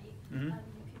went right, Mm-hmm.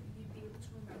 you'd be able to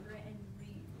remember it and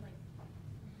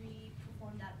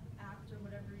re-perform that act or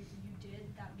whatever you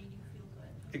did that made you feel good.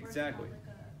 Exactly. Or if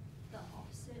you have like the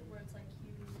opposite where it's like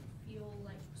you feel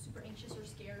like super anxious or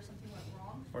scared or something went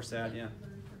wrong. Or sad, like yeah. You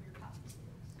learn from your past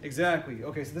mistakes. Exactly.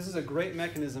 Okay, so this is a great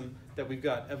mechanism that we've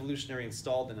got evolutionarily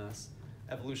installed in us,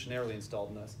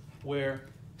 where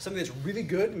something that's really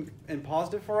good and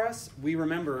positive for us, we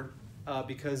remember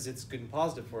because it's good and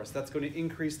positive for us. That's going to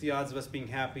increase the odds of us being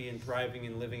happy and thriving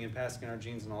and living and passing our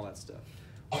genes and all that stuff.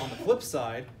 On the flip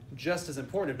side, just as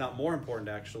important, if not more important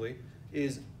actually,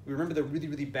 is we remember the really,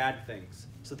 really bad things.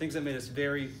 So things that made us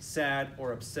very sad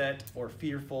or upset or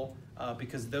fearful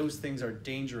because those things are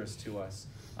dangerous to us.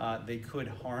 They could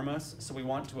harm us, so we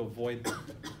want to avoid them,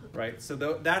 right? So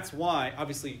that's why,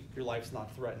 obviously, your life's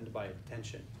not threatened by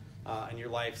attention, and your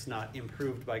life's not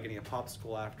improved by getting a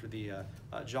popsicle after the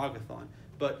jogathon.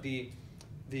 But the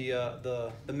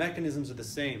mechanisms are the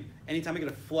same. Anytime I get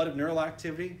a flood of neural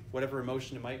activity, whatever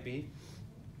emotion it might be,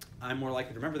 I'm more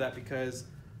likely to remember that because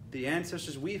the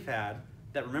ancestors we've had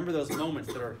that remember those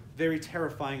moments that are very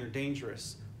terrifying or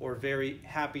dangerous or very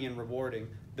happy and rewarding,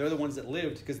 they're the ones that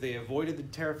lived because they avoided the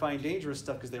terrifying, dangerous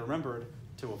stuff because they remembered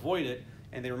to avoid it,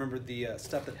 and they remembered the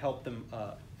stuff that helped them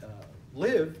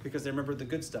live because they remembered the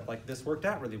good stuff. Like, this worked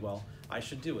out really well, I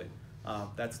should do it.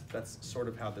 That's sort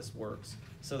of how this works.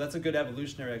 So that's a good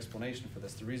evolutionary explanation for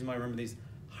this. The reason why I remember these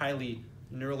highly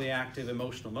neurally active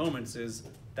emotional moments is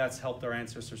that's helped our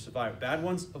ancestors survive. Bad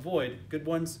ones, avoid. Good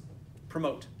ones,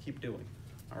 promote. Keep doing.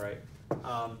 All right.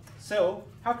 So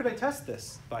how could I test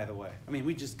this, by the way? I mean,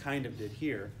 we just kind of did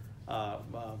here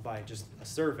by just a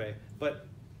survey, but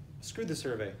screw the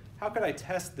survey. How could I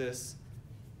test this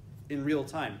in real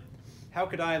time? How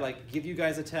could I give you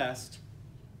guys a test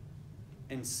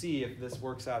and see if this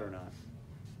works out or not?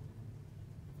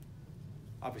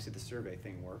 Obviously the survey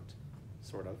thing worked,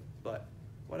 sort of, but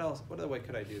what else? What other way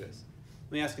could I do this?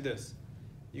 Let me ask you this.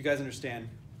 You guys understand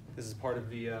this is part of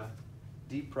the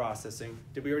deep processing.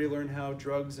 Did we already learn how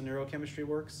drugs and neurochemistry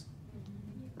works?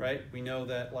 Mm-hmm. Right? We know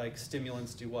that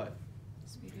stimulants do what?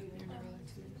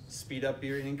 Speed up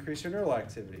your and increase your neural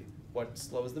activity. What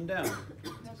slows them down?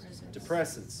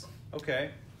 Depressants.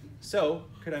 Okay. So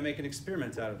could I make an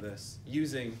experiment out of this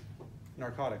using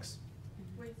narcotics?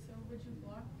 Wait, so would you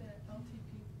block the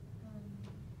LTP,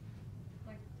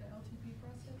 the LTP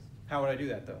process? How would I do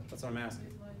that though? That's what I'm asking.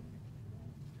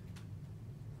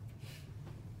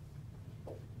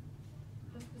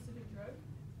 A specific drug?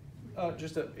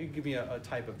 You can give me a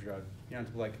type of drug. You don't have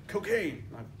to be like cocaine,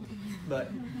 but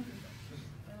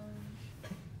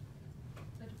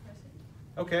A depressant?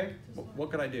 okay.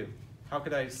 What could I do? How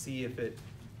could I see if it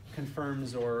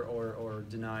confirms or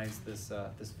denies this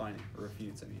this finding or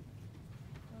refutes? I mean.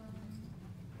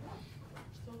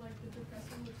 So the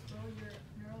depressant would slow your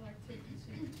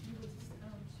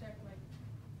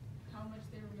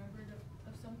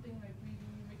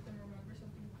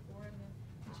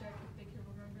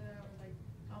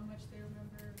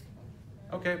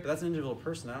Okay, but that's an individual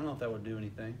person. I don't know if that would do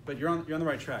anything. But you're on the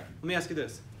right track. Let me ask you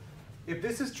this. If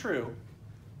this is true,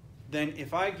 then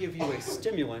if I give you a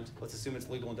stimulant, let's assume it's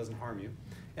legal and doesn't harm you,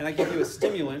 and I give you a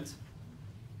stimulant,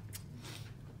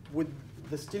 would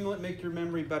the stimulant make your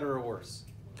memory better or worse?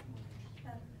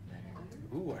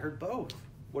 Ooh, I heard both.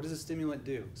 What does a stimulant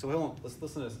do? So hold on, let's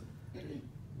listen to this. The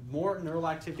more neural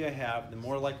activity I have, the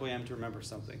more likely I am to remember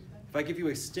something. If I give you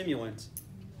a stimulant,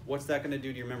 what's that going to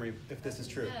do to your memory if this is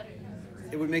true?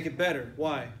 It would make it better.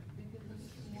 Why?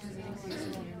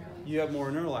 You have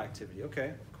more neural activity.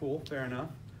 Okay, cool, fair enough.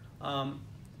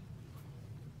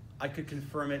 I could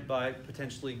confirm it by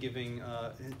potentially conducting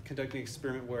an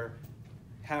experiment where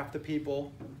half the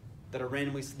people that are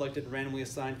randomly selected, randomly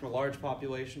assigned from a large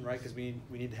population, right? Because we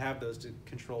need to have those to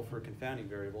control for confounding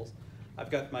variables. I've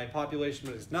got my population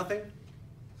that is nothing.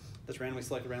 That's randomly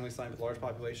selected, randomly assigned with a large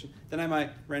population. Then I have my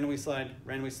randomly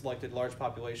selected large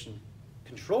population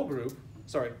control group,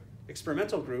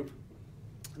 experimental group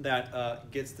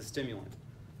that gets the stimulant.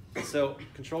 So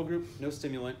control group, no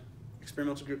stimulant.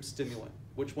 Experimental group, stimulant.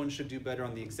 Which one should do better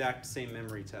on the exact same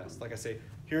memory test? Like I say,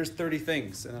 here's 30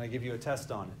 things, and then I give you a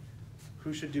test on it.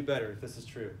 Who should do better if this is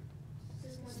true?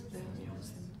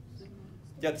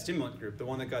 Yeah, the stimulant group, the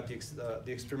one that got the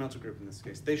experimental group in this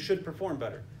case. They should perform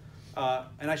better.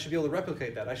 And I should be able to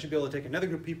replicate that. I should be able to take another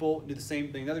group of people, do the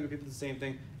same thing, another group of people do the same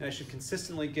thing, and I should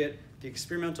consistently get the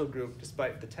experimental group,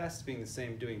 despite the tests being the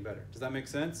same, doing better. Does that make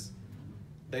sense?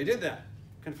 They did that.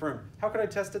 Confirmed. How could I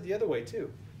test it the other way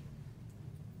too?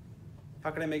 How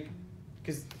could I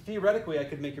because theoretically I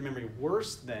could make your memory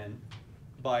worse then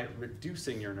by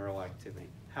reducing your neural activity.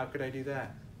 How could I do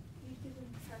that? You give them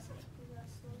depressants because that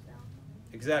slows down.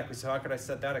 Exactly, so how could I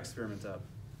set that experiment up?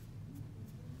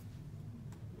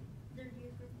 There are a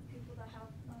group of people that have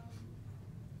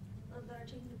that are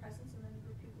taking depressants, and then a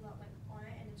group of people that aren't,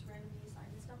 and it's randomly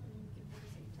assigned and stuff, and you give them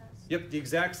the same test. Yep, the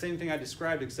exact same thing I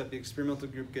described, except the experimental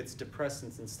group gets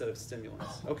depressants instead of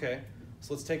stimulants. Okay,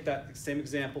 so let's take that same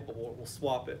example, but we'll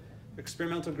swap it. The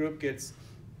experimental group gets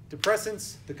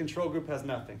depressants, the control group has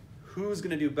nothing. Who's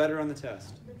going to do better on the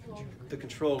test? The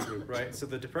control group, right? So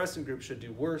the depressant group should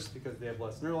do worse because they have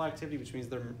less neural activity, which means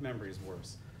their memory is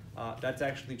worse. That's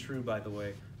actually true, by the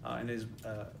way, and is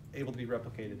able to be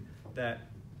replicated. That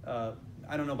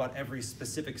I don't know about every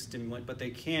specific stimulant, but they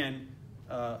can,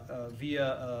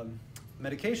 via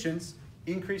medications,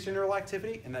 increase your neural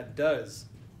activity, and that does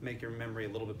make your memory a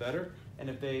little bit better. And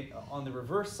if they, on the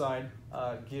reverse side,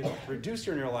 reduce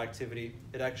your neural activity,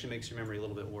 it actually makes your memory a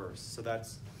little bit worse. So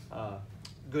that's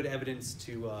good evidence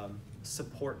to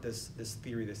support this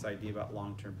theory, this idea about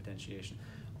long-term potentiation.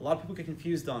 A lot of people get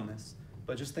confused on this,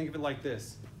 but just think of it like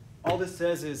this. All this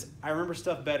says is, I remember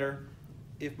stuff better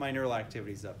if my neural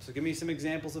activity is up. So give me some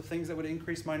examples of things that would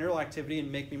increase my neural activity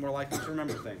and make me more likely to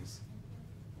remember things.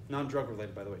 Non-drug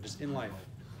related, by the way, just in life.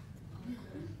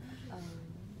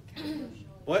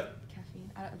 What?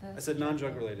 Caffeine. I said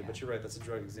non-drug related, but you're right, that's a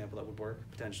drug example that would work,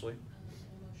 potentially.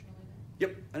 Emotional event.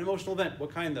 Yep, an emotional event.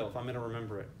 What kind, though, if I'm going to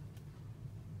remember it?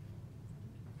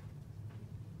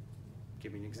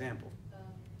 Give me an example.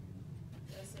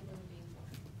 A sibling being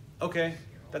born. Okay,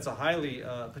 that's a highly,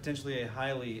 potentially a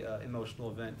highly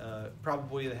emotional event.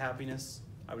 Probably the happiness,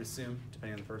 I would assume,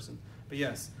 depending on the person. But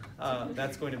yes,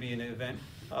 that's going to be an event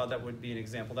that would be an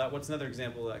example. What's another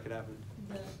example that could happen?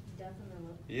 The death and the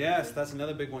love. Yes, that's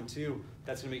another big one too.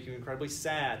 That's going to make you incredibly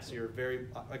sad. So you're very,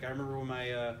 like I remember when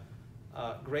my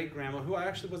great-grandma, who I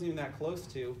actually wasn't even that close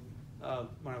to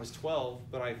when I was 12,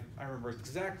 but I remember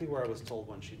exactly where I was told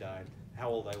when she died, how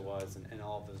old I was, and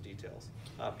all of those details,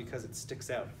 because it sticks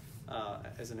out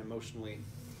as an emotionally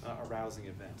arousing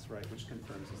event, right, which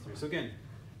confirms this theory. So again,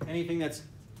 anything that's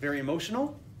very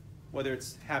emotional, whether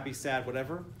it's happy, sad,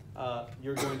 whatever,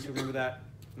 you're going to remember that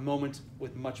moment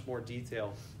with much more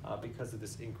detail because of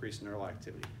this increased neural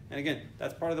activity. And again,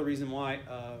 that's part of the reason why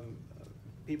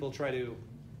people try to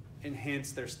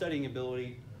enhance their studying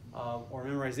ability or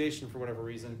memorization for whatever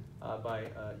reason by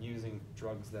using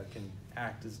drugs that can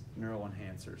act as neural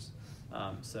enhancers.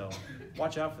 So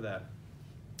watch out for that.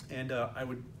 And I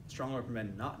would strongly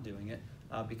recommend not doing it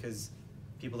because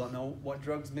people don't know what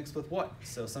drugs mix with what.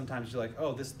 So sometimes you're like,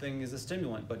 oh, this thing is a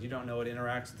stimulant, but you don't know it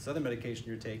interacts with this other medication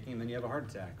you're taking, and then you have a heart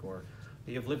attack, or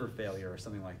you have liver failure, or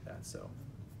something like that. So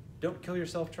don't kill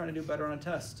yourself trying to do better on a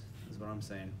test, is what I'm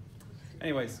saying.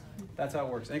 Anyways, that's how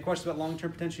it works. Any questions about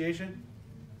long-term potentiation?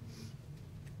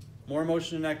 More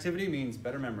emotion and activity means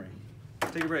better memory.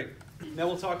 Take a break. Now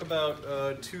we'll talk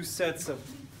about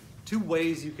two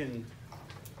ways you can,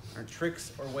 or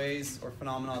tricks or ways or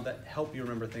phenomena that help you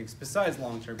remember things besides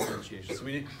long-term potentiation. So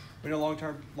we know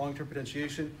long-term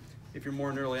potentiation. If you're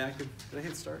more neurally active, did I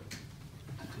hit start?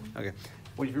 Okay.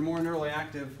 Well, if you're more neurally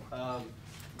active,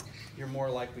 you're more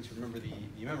likely to remember the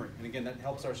memory. And again, that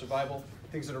helps our survival.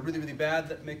 Things that are really, really bad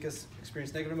that make us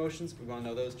experience negative emotions, we want to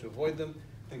know those to avoid them.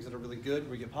 Things that are really good,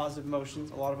 we get positive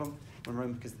emotions, a lot of them, remember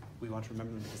them because we want to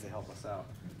remember them because they help us out.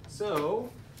 So,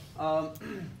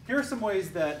 here are some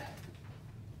ways that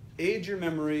aid your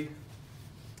memory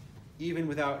even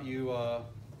without you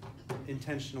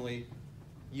intentionally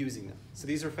using them. So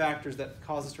these are factors that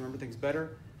cause us to remember things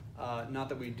better, not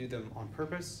that we do them on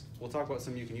purpose. We'll talk about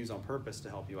some you can use on purpose to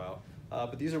help you out.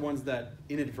 But these are ones that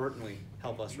inadvertently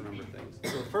help us remember things.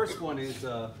 So the first one is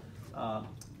a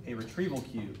retrieval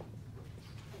cue.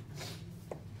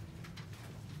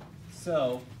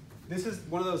 So this is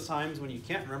one of those times when you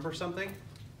can't remember something,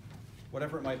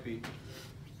 whatever it might be,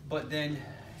 but then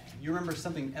you remember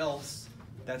something else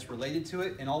that's related to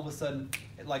it, and all of a sudden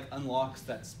it like unlocks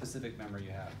that specific memory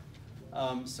you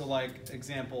have. So like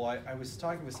example, I was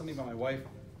talking with something about my wife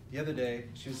the other day.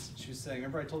 She was saying,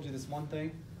 remember I told you this one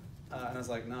thing? And I was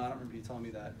like, no, I don't remember you telling me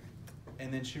that.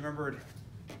 And then she remembered,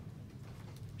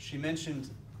 she mentioned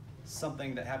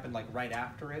something that happened like right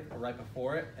after it or right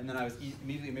before it, and then I was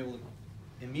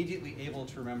immediately able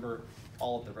to remember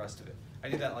all of the rest of it. I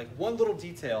did that, like one little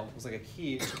detail was like a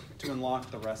key to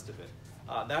unlock the rest of it.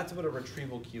 That's what a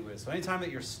retrieval cue is. So anytime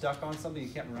that you're stuck on something, you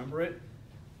can't remember it,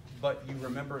 but you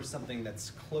remember something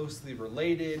that's closely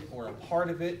related or a part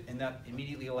of it, and that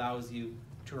immediately allows you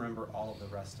to remember all of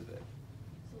the rest of it.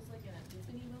 So it's like an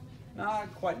epiphany moment?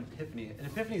 Not quite an epiphany. An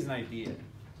epiphany is an idea.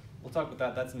 We'll talk about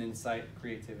that. That's an insight,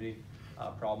 creativity,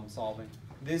 problem solving.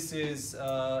 This is,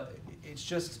 it's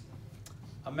just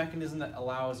a mechanism that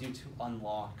allows you to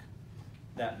unlock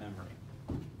that memory.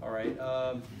 All right.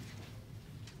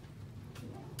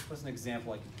 What's an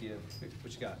example I could give?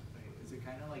 What you got? Is it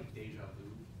kind of like deja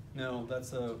vu? No,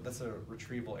 that's a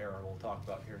retrieval error we'll talk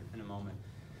about here in a moment.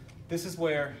 This is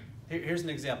where, here's an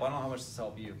example. I don't know how much this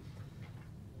helps you.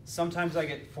 Sometimes I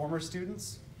get former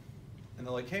students, and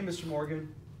they're like, hey, Mr.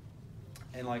 Morgan,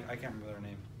 and like, I can't remember their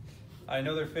name. I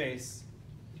know their face,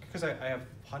 because I have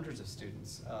hundreds of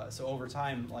students. So over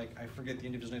time, like, I forget the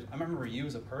individual names. I remember you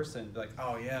as a person, be like,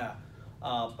 oh yeah.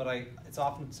 But it's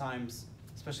oftentimes,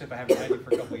 especially if I haven't had you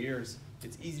for a couple of years,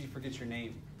 it's easy to forget your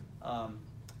name.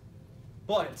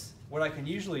 But what I can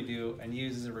usually do and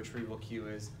use as a retrieval cue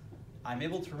is I'm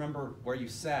able to remember where you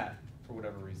sat for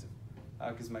whatever reason.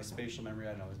 Because my spatial memory,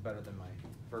 I don't know, is better than my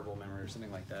verbal memory or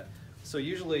something like that. So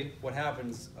usually what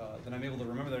happens, that I'm able to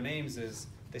remember their names is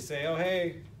they say, oh,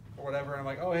 hey, or whatever, and I'm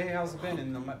like, oh, hey, how's it been? And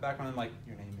in the background, I'm like,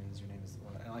 your name is, and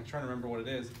I'm like trying to remember what it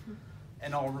is.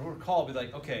 And I'll recall, be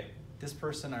like, okay, this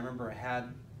person, I remember I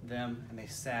had them, and they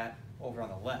sat over on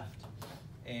the left.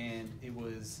 And it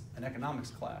was an economics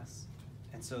class.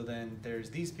 And so then there's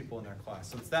these people in their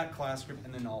class. So it's that class group,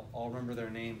 and then I'll remember their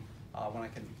name when I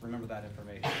can remember that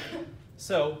information.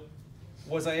 So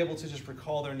was I able to just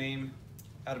recall their name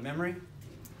out of memory?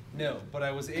 No, but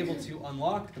I was able to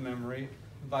unlock the memory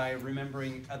by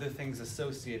remembering other things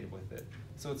associated with it.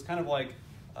 So it's kind of like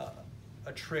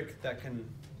a trick that can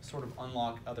sort of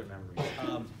unlock other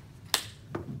memories.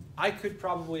 I could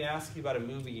probably ask you about a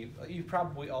movie. You've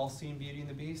probably all seen Beauty and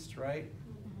the Beast, right?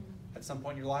 At some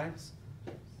point in your lives.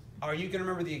 Are you going to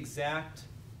remember the exact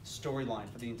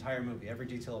storyline for the entire movie, every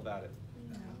detail about it?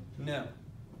 No.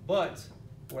 But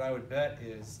what I would bet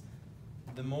is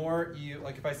the more you,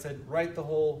 like if I said, write the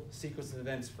whole sequence of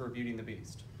events for Beauty and the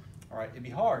Beast, all right, it'd be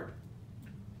hard.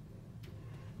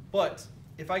 But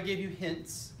if I gave you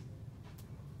hints,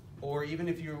 or even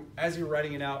if you, as you're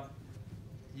writing it out,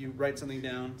 you write something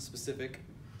down specific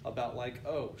about like,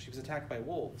 oh, she was attacked by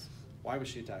wolves. Why was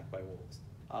she attacked by wolves?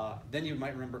 Then you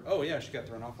might remember, oh yeah, she got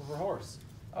thrown off of her horse.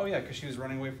 Oh yeah, because she was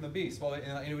running away from the beast. Well,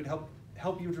 it would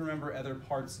help you to remember other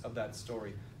parts of that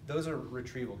story. Those are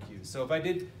retrieval cues. So if I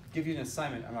did give you an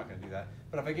assignment, I'm not going to do that,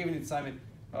 but if I gave you an assignment,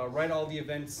 write all the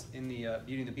events in the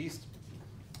Beauty and the Beast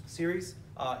series,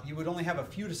 you would only have a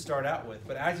few to start out with,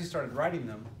 but as you started writing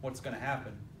them, what's going to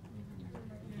happen?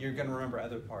 You're going to remember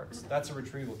other parts. That's a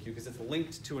retrieval cue because it's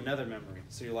linked to another memory.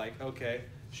 So you're like, okay,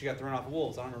 she got thrown off the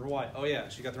wolves. I don't remember why. Oh yeah,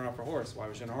 she got thrown off her horse. Why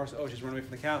was she on a horse? Oh, she's running away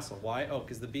from the castle. Why? Oh,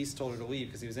 because the beast told her to leave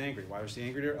because he was angry. Why was she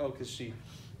angry at her? Oh, because she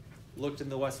looked in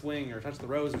the West Wing or touched the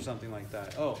rose or something like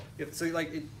that. Oh, so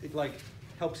like it like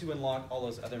helps you unlock all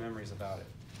those other memories about it.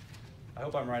 I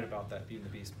hope I'm right about that Beauty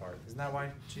and the Beast part. Isn't that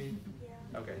why, G?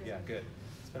 Yeah. Okay, yeah, good.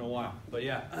 It's been a while, but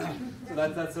yeah. So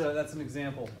that's an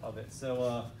example of it.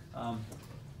 So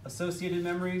associated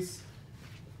memories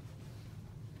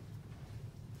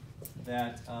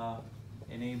that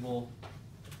enable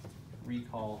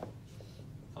recall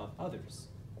of others.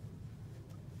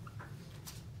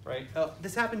 right?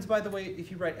 This happens, by the way,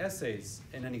 if you write essays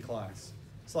in any class.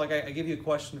 So like I give you a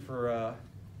question for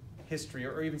history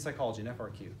or even psychology, an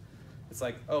FRQ. It's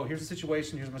like, oh, here's a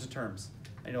situation, here's a bunch of terms.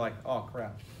 And you're like, oh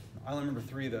crap, I only remember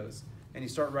 3 of those. And you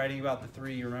start writing about the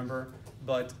 3 you remember,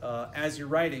 but as you're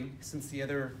writing, since the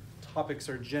other topics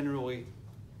are generally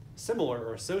similar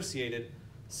or associated,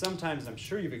 sometimes, I'm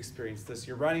sure you've experienced this,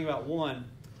 you're writing about one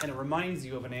and it reminds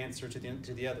you of an answer to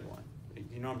the other one.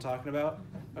 You know what I'm talking about?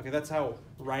 Okay, that's how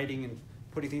writing and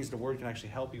putting things into word can actually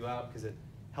help you out, because it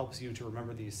helps you to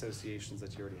remember the associations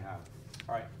that you already have.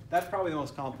 All right, that's probably the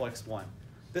most complex one.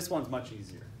 This one's much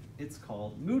easier. It's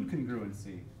called mood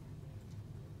congruency.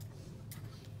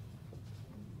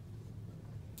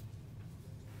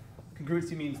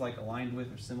 Congruency means like aligned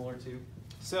with or similar to.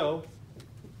 So,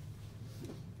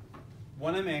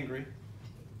 when I'm angry,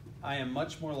 I am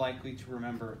much more likely to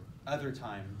remember other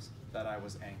times that I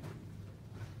was angry.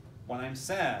 When I'm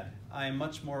sad, I am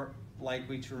much more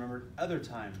likely to remember other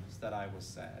times that I was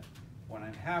sad. When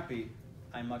I'm happy,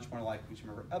 I'm much more likely to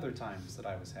remember other times that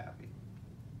I was happy.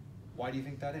 Why do you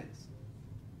think that is?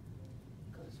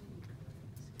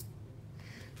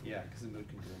 Yeah, because of mood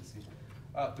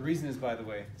congruency. The reason is, by the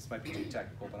way, this might be too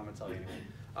technical, but I'm going to tell you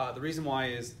anyway. The reason why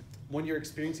is when you're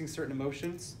experiencing certain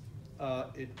emotions,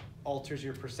 it alters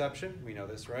your perception. We know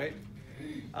this, right?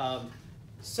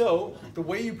 So the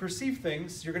way you perceive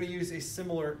things, you're going to use a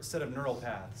similar set of neural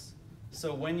paths.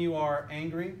 So when you are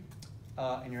angry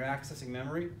and you're accessing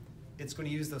memory, it's going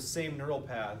to use those same neural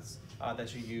paths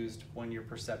that you used when your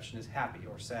perception is happy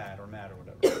or sad or mad or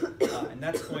whatever. And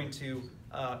that's going to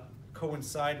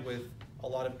coincide with a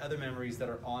lot of other memories that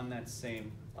are on that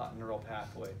same neural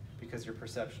pathway, because your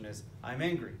perception is, I'm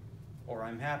angry, or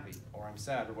I'm happy, or I'm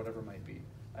sad, or whatever it might be.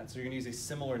 And so you're going to use a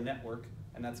similar network,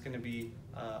 and that's going to be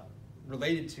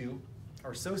related to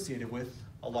or associated with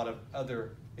a lot of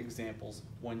other examples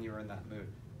when you're in that mood.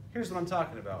 Here's what I'm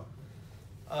talking about.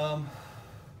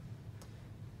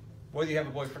 Whether you have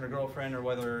a boyfriend or girlfriend, or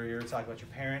whether you're talking about your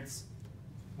parents,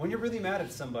 when you're really mad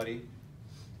at somebody,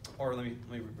 or let me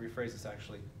rephrase this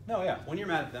actually. No, yeah, when you're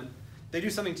mad at them, they do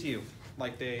something to you.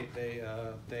 Like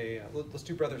let's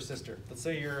do brother sister. Let's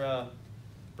say your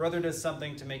brother does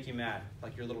something to make you mad,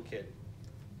 like you're a little kid.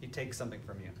 He takes something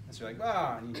from you. And so you're like,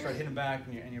 ah, and you try to hit him back,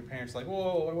 and your parents are like,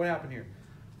 whoa, what happened here?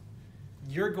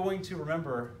 You're going to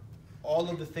remember all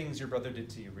of the things your brother did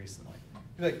to you recently.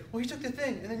 You're like, well, he took the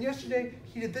thing, and then yesterday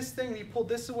he did this thing, and he pulled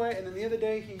this away, and then the other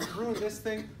day he ruined this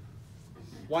thing.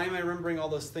 Why am I remembering all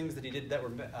those things that he did that were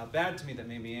bad to me that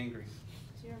made me angry?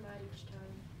 So you're mad each time.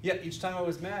 Yeah, each time I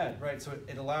was mad, right? So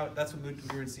it allowed, that's what mood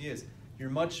congruency is. You're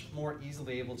much more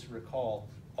easily able to recall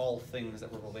all things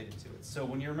that were related to it. So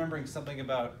when you're remembering something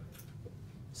about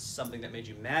something that made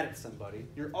you mad at somebody,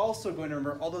 you're also going to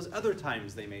remember all those other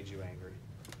times they made you angry.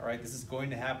 All right, this is going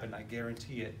to happen, I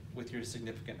guarantee it, with your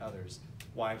significant others,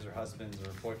 wives or husbands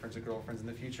or boyfriends or girlfriends in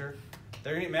the future.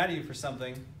 They're gonna get mad at you for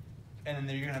something, and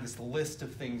then you're gonna have this list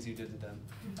of things you did to them.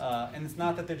 And it's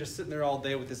not that they're just sitting there all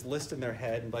day with this list in their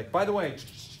head and like, by the way,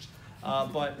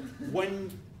 but when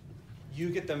you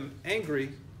get them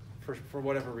angry for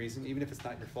whatever reason, even if it's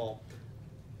not your fault,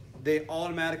 they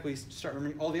automatically start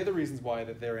remembering all the other reasons why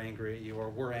that they're angry at you or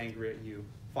were angry at you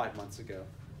 5 months ago.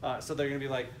 So they're going to be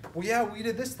like, well, yeah, we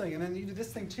did this thing, and then you did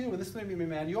this thing too, and this thing made me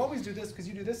mad. You always do this because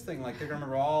you do this thing. Like, they're going to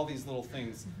remember all these little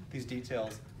things, these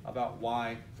details about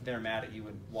why they're mad at you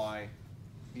and why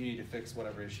you need to fix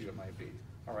whatever issue it might be.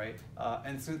 All right?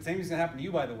 And so the same is going to happen to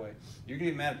you, by the way. You're going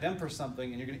to get mad at them for something,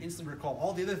 and you're going to instantly recall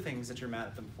all the other things that you're mad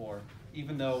at them for,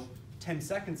 even though 10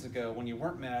 seconds ago, when you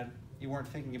weren't mad, you weren't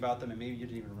thinking about them, and maybe you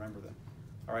didn't even remember them.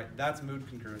 All right? That's mood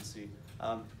congruency.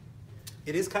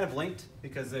 It is kind of linked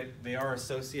because they are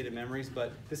associated memories,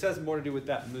 but this has more to do with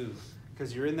that mood,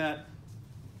 because you're in that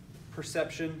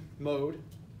perception mode,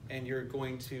 and you're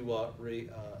going to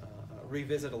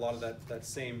revisit a lot of those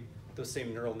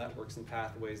same neural networks and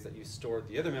pathways that you stored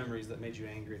the other memories that made you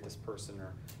angry at this person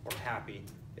or happy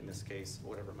in this case,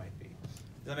 whatever it might be.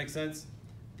 Does that make sense?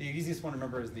 The easiest one to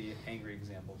remember is the angry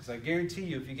example, because I guarantee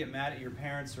you if you get mad at your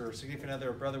parents or significant other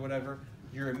or brother, whatever,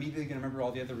 you're immediately going to remember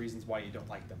all the other reasons why you don't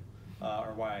like them.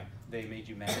 Or why they made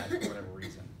you mad for whatever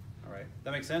reason. All right, that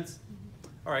makes sense?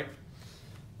 All right.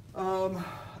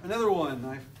 Another one,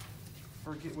 I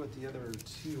forget what the other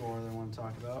two are that I want to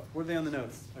talk about. What are they on the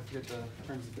notes? I forget the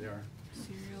terms that they are.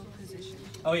 Serial position.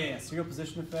 Oh yeah, serial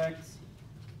position effects.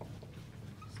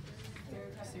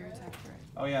 Stereotype, right?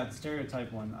 Oh yeah, the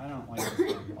stereotype one. I don't like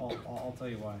this one. I'll tell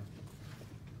you why.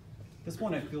 This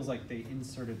one, it feels like they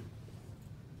inserted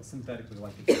synthetically,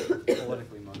 like it's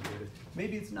politically motivated.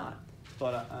 Maybe it's not,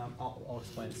 but I'll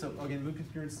explain it. So again, mood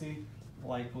congruency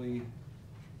likely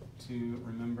to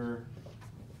remember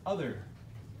other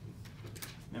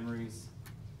memories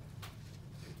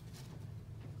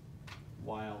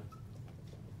while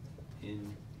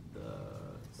in the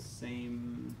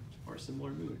same or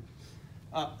similar mood.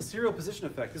 Serial position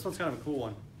effect. This one's kind of a cool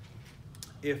one.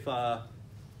 If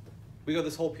we go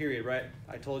this whole period, right?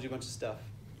 I told you a bunch of stuff.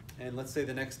 And let's say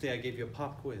the next day I gave you a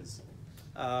pop quiz.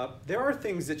 There are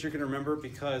things that you're going to remember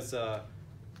because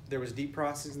there was deep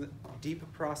processing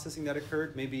that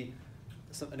occurred. Maybe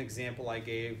an example I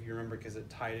gave, you remember because it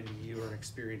tied into you or an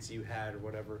experience you had or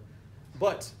whatever.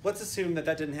 But let's assume that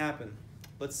that didn't happen.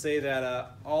 Let's say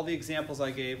that all the examples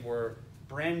I gave were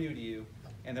brand new to you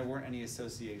and there weren't any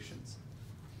associations.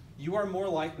 You are more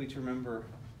likely to remember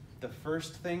the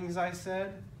first things I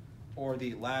said or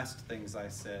the last things I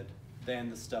said than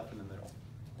the stuff in the middle.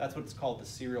 That's what it's called, the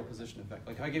serial position effect.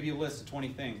 Like if I give you a list of 20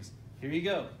 things, here you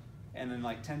go. And then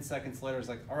like 10 seconds later, it's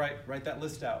like, all right, write that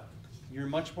list out. You're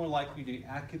much more likely to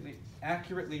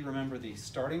accurately remember the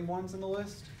starting ones on the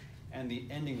list and the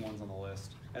ending ones on the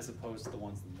list as opposed to the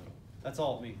ones in the middle. That's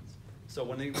all it means. So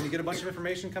when you get a bunch of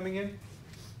information coming in,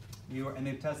 and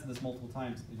they've tested this multiple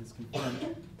times, it is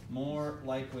confirmed more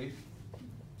likely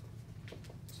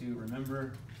to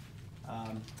remember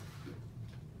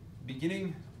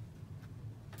beginning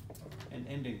and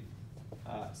ending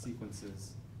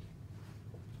sequences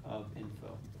of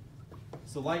info.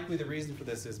 So likely the reason for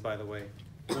this is, by the way,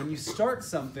 when you start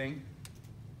something,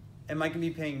 am I going to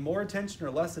be paying more attention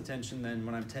or less attention than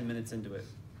when I'm 10 minutes into it?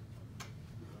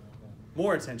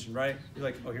 More attention, right? You're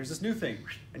like, oh, here's this new thing.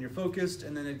 And you're focused,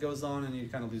 and then it goes on, and you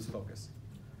kind of lose focus.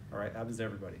 All right, happens to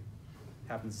everybody.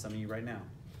 Happens to some of you right now.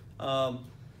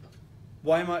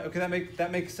 Why am I, okay,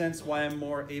 that makes sense why I'm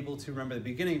more able to remember the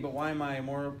beginning, but why am I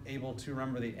more able to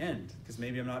remember the end? Because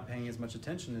maybe I'm not paying as much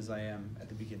attention as I am at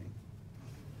the beginning.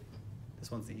 This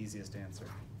one's the easiest answer.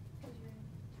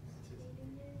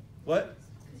 What?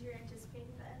 Because you're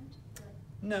anticipating the end?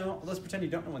 No, let's pretend you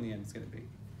don't know when the end is going to be.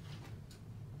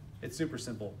 It's super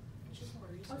simple. It's just more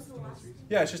recent. What's the last thing?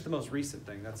 Yeah, it's just the most recent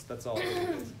thing. That's all it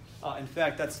is. In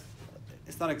fact,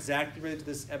 it's not exactly related to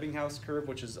this Ebbinghaus curve,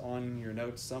 which is on your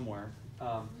notes somewhere.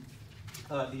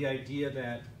 The idea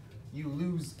that you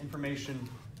lose information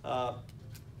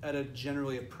at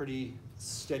generally a pretty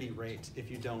steady rate if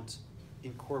you don't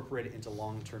incorporate it into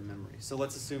long-term memory. So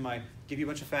let's assume I give you a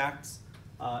bunch of facts.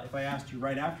 If I asked you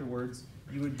right afterwards,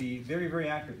 you would be very, very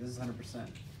accurate. This is 100%.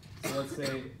 So let's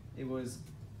say it was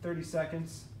 30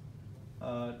 seconds,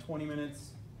 20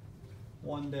 minutes,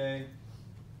 1 day,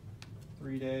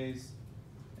 3 days,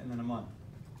 and then a month.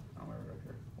 I don't remember right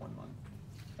here, 1 month.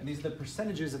 And these are the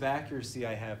percentages of accuracy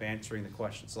I have answering the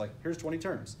question. So like, here's 20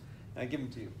 terms, and I give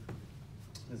them to you.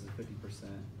 This is 50%,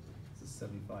 this is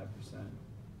 75%,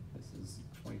 this is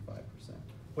 25%.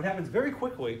 What happens very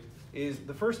quickly is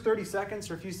the first 30 seconds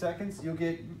or a few seconds, you'll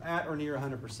get at or near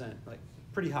 100%, like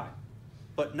pretty high.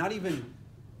 But not even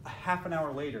a half an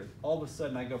hour later, all of a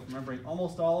sudden I go from remembering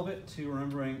almost all of it to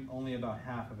remembering only about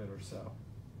half of it or so.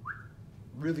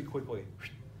 Really quickly.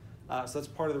 So that's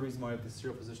part of the reason why I have the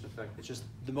serial position effect. It's just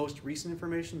the most recent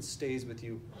information stays with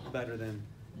you better than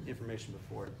information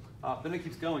before it. Then it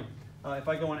keeps going. If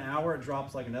I go an hour, it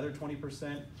drops like another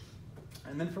 20%.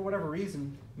 And then for whatever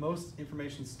reason, most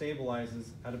information stabilizes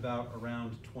at about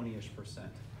around 20-ish%.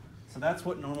 So that's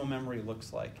what normal memory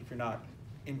looks like if you're not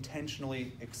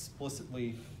intentionally,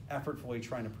 explicitly, effortfully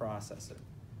trying to process it.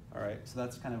 All right, so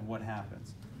that's kind of what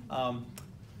happens.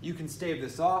 You can stave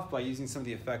this off by using some of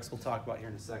the effects we'll talk about here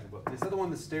in a second. But this other one,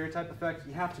 the stereotype effect,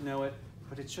 you have to know it,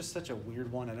 but it's just such a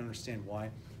weird one. I don't understand why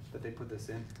that they put this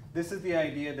in. This is the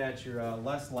idea that you're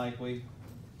less likely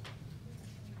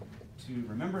to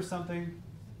remember something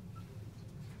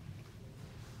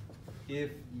if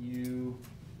you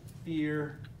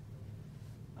fear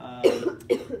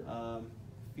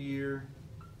fear,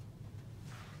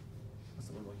 what's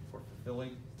the word I'm looking for?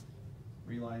 Fulfilling,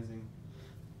 realizing,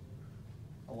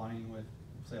 aligning with,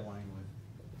 say aligning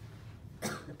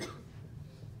with.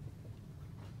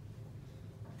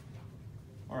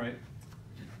 All right,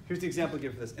 here's the example I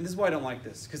give for this. And this is why I don't like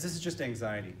this, because this is just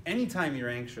anxiety. Anytime you're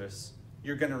anxious,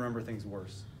 you're going to remember things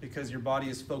worse because your body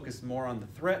is focused more on the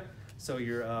threat. So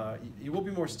you will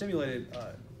be more stimulated,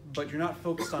 but you're not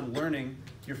focused on learning.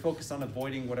 You're focused on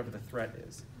avoiding whatever the threat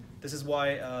is. This is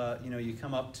why you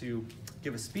come up to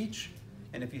give a speech,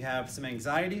 and if you have some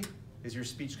anxiety, is your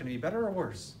speech going to be better or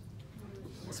worse?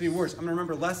 It's going to be worse. I'm going to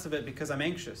remember less of it because I'm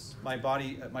anxious. My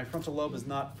body, my frontal lobe is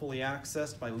not fully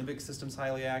accessed. My limbic system's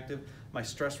highly active. My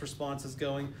stress response is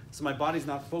going. So my body's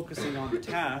not focusing on the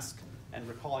task and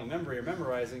recalling memory or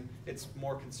memorizing. It's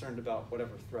more concerned about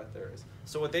whatever threat there is.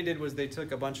 So what they did was they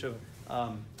took a bunch of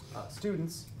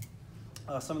students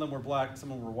Some of them were black,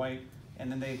 some of them were white,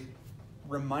 and then they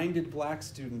reminded black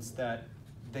students that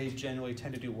they generally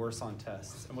tend to do worse on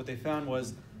tests. And what they found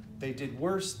was they did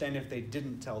worse than if they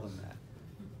didn't tell them that.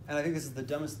 And I think this is the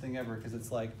dumbest thing ever, because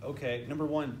it's like, okay, number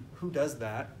one, who does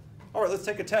that? All right, let's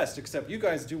take a test, except you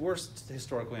guys do worse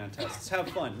historically on tests. Have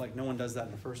fun. Like, no one does that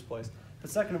in the first place. But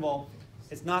second of all,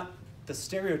 it's not the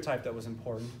stereotype that was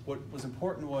important. What was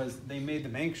important was they made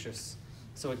them anxious,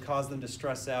 so it caused them to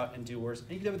stress out and do worse.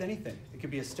 And you can do it with anything. It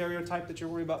could be a stereotype that you're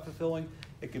worried about fulfilling.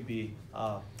 It could be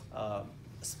a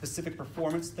specific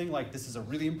performance thing, like this is a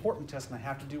really important test and I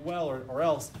have to do well, or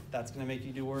else that's going to make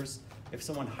you do worse. If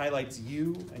someone highlights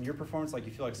you and your performance, like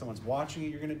you feel like someone's watching you,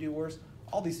 you're going to do worse.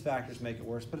 All these factors make it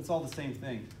worse, but it's all the same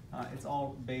thing. It's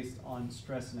all based on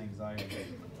stress and anxiety.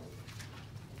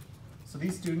 So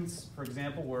these students, for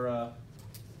example, were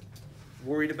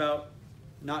worried about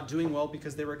not doing well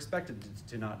because they were expected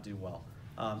to not do well.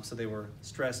 So they were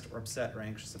stressed or upset or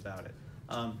anxious about it.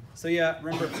 So yeah,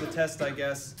 remember for the test, I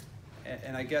guess,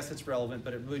 and I guess it's relevant,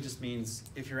 but it really just means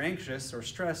if you're anxious or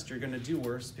stressed, you're going to do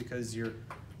worse because your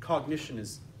cognition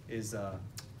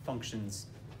functions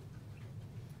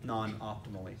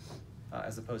non-optimally,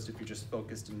 as opposed to if you're just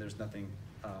focused and there's nothing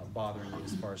bothering you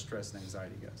as far as stress and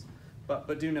anxiety goes.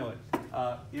 But do know it.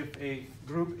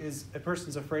 If a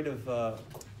person's afraid of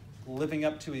living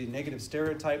up to a negative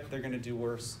stereotype, they're going to do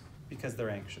worse because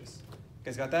they're anxious. You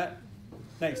guys got that?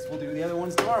 Nice. We'll do the other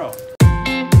ones tomorrow.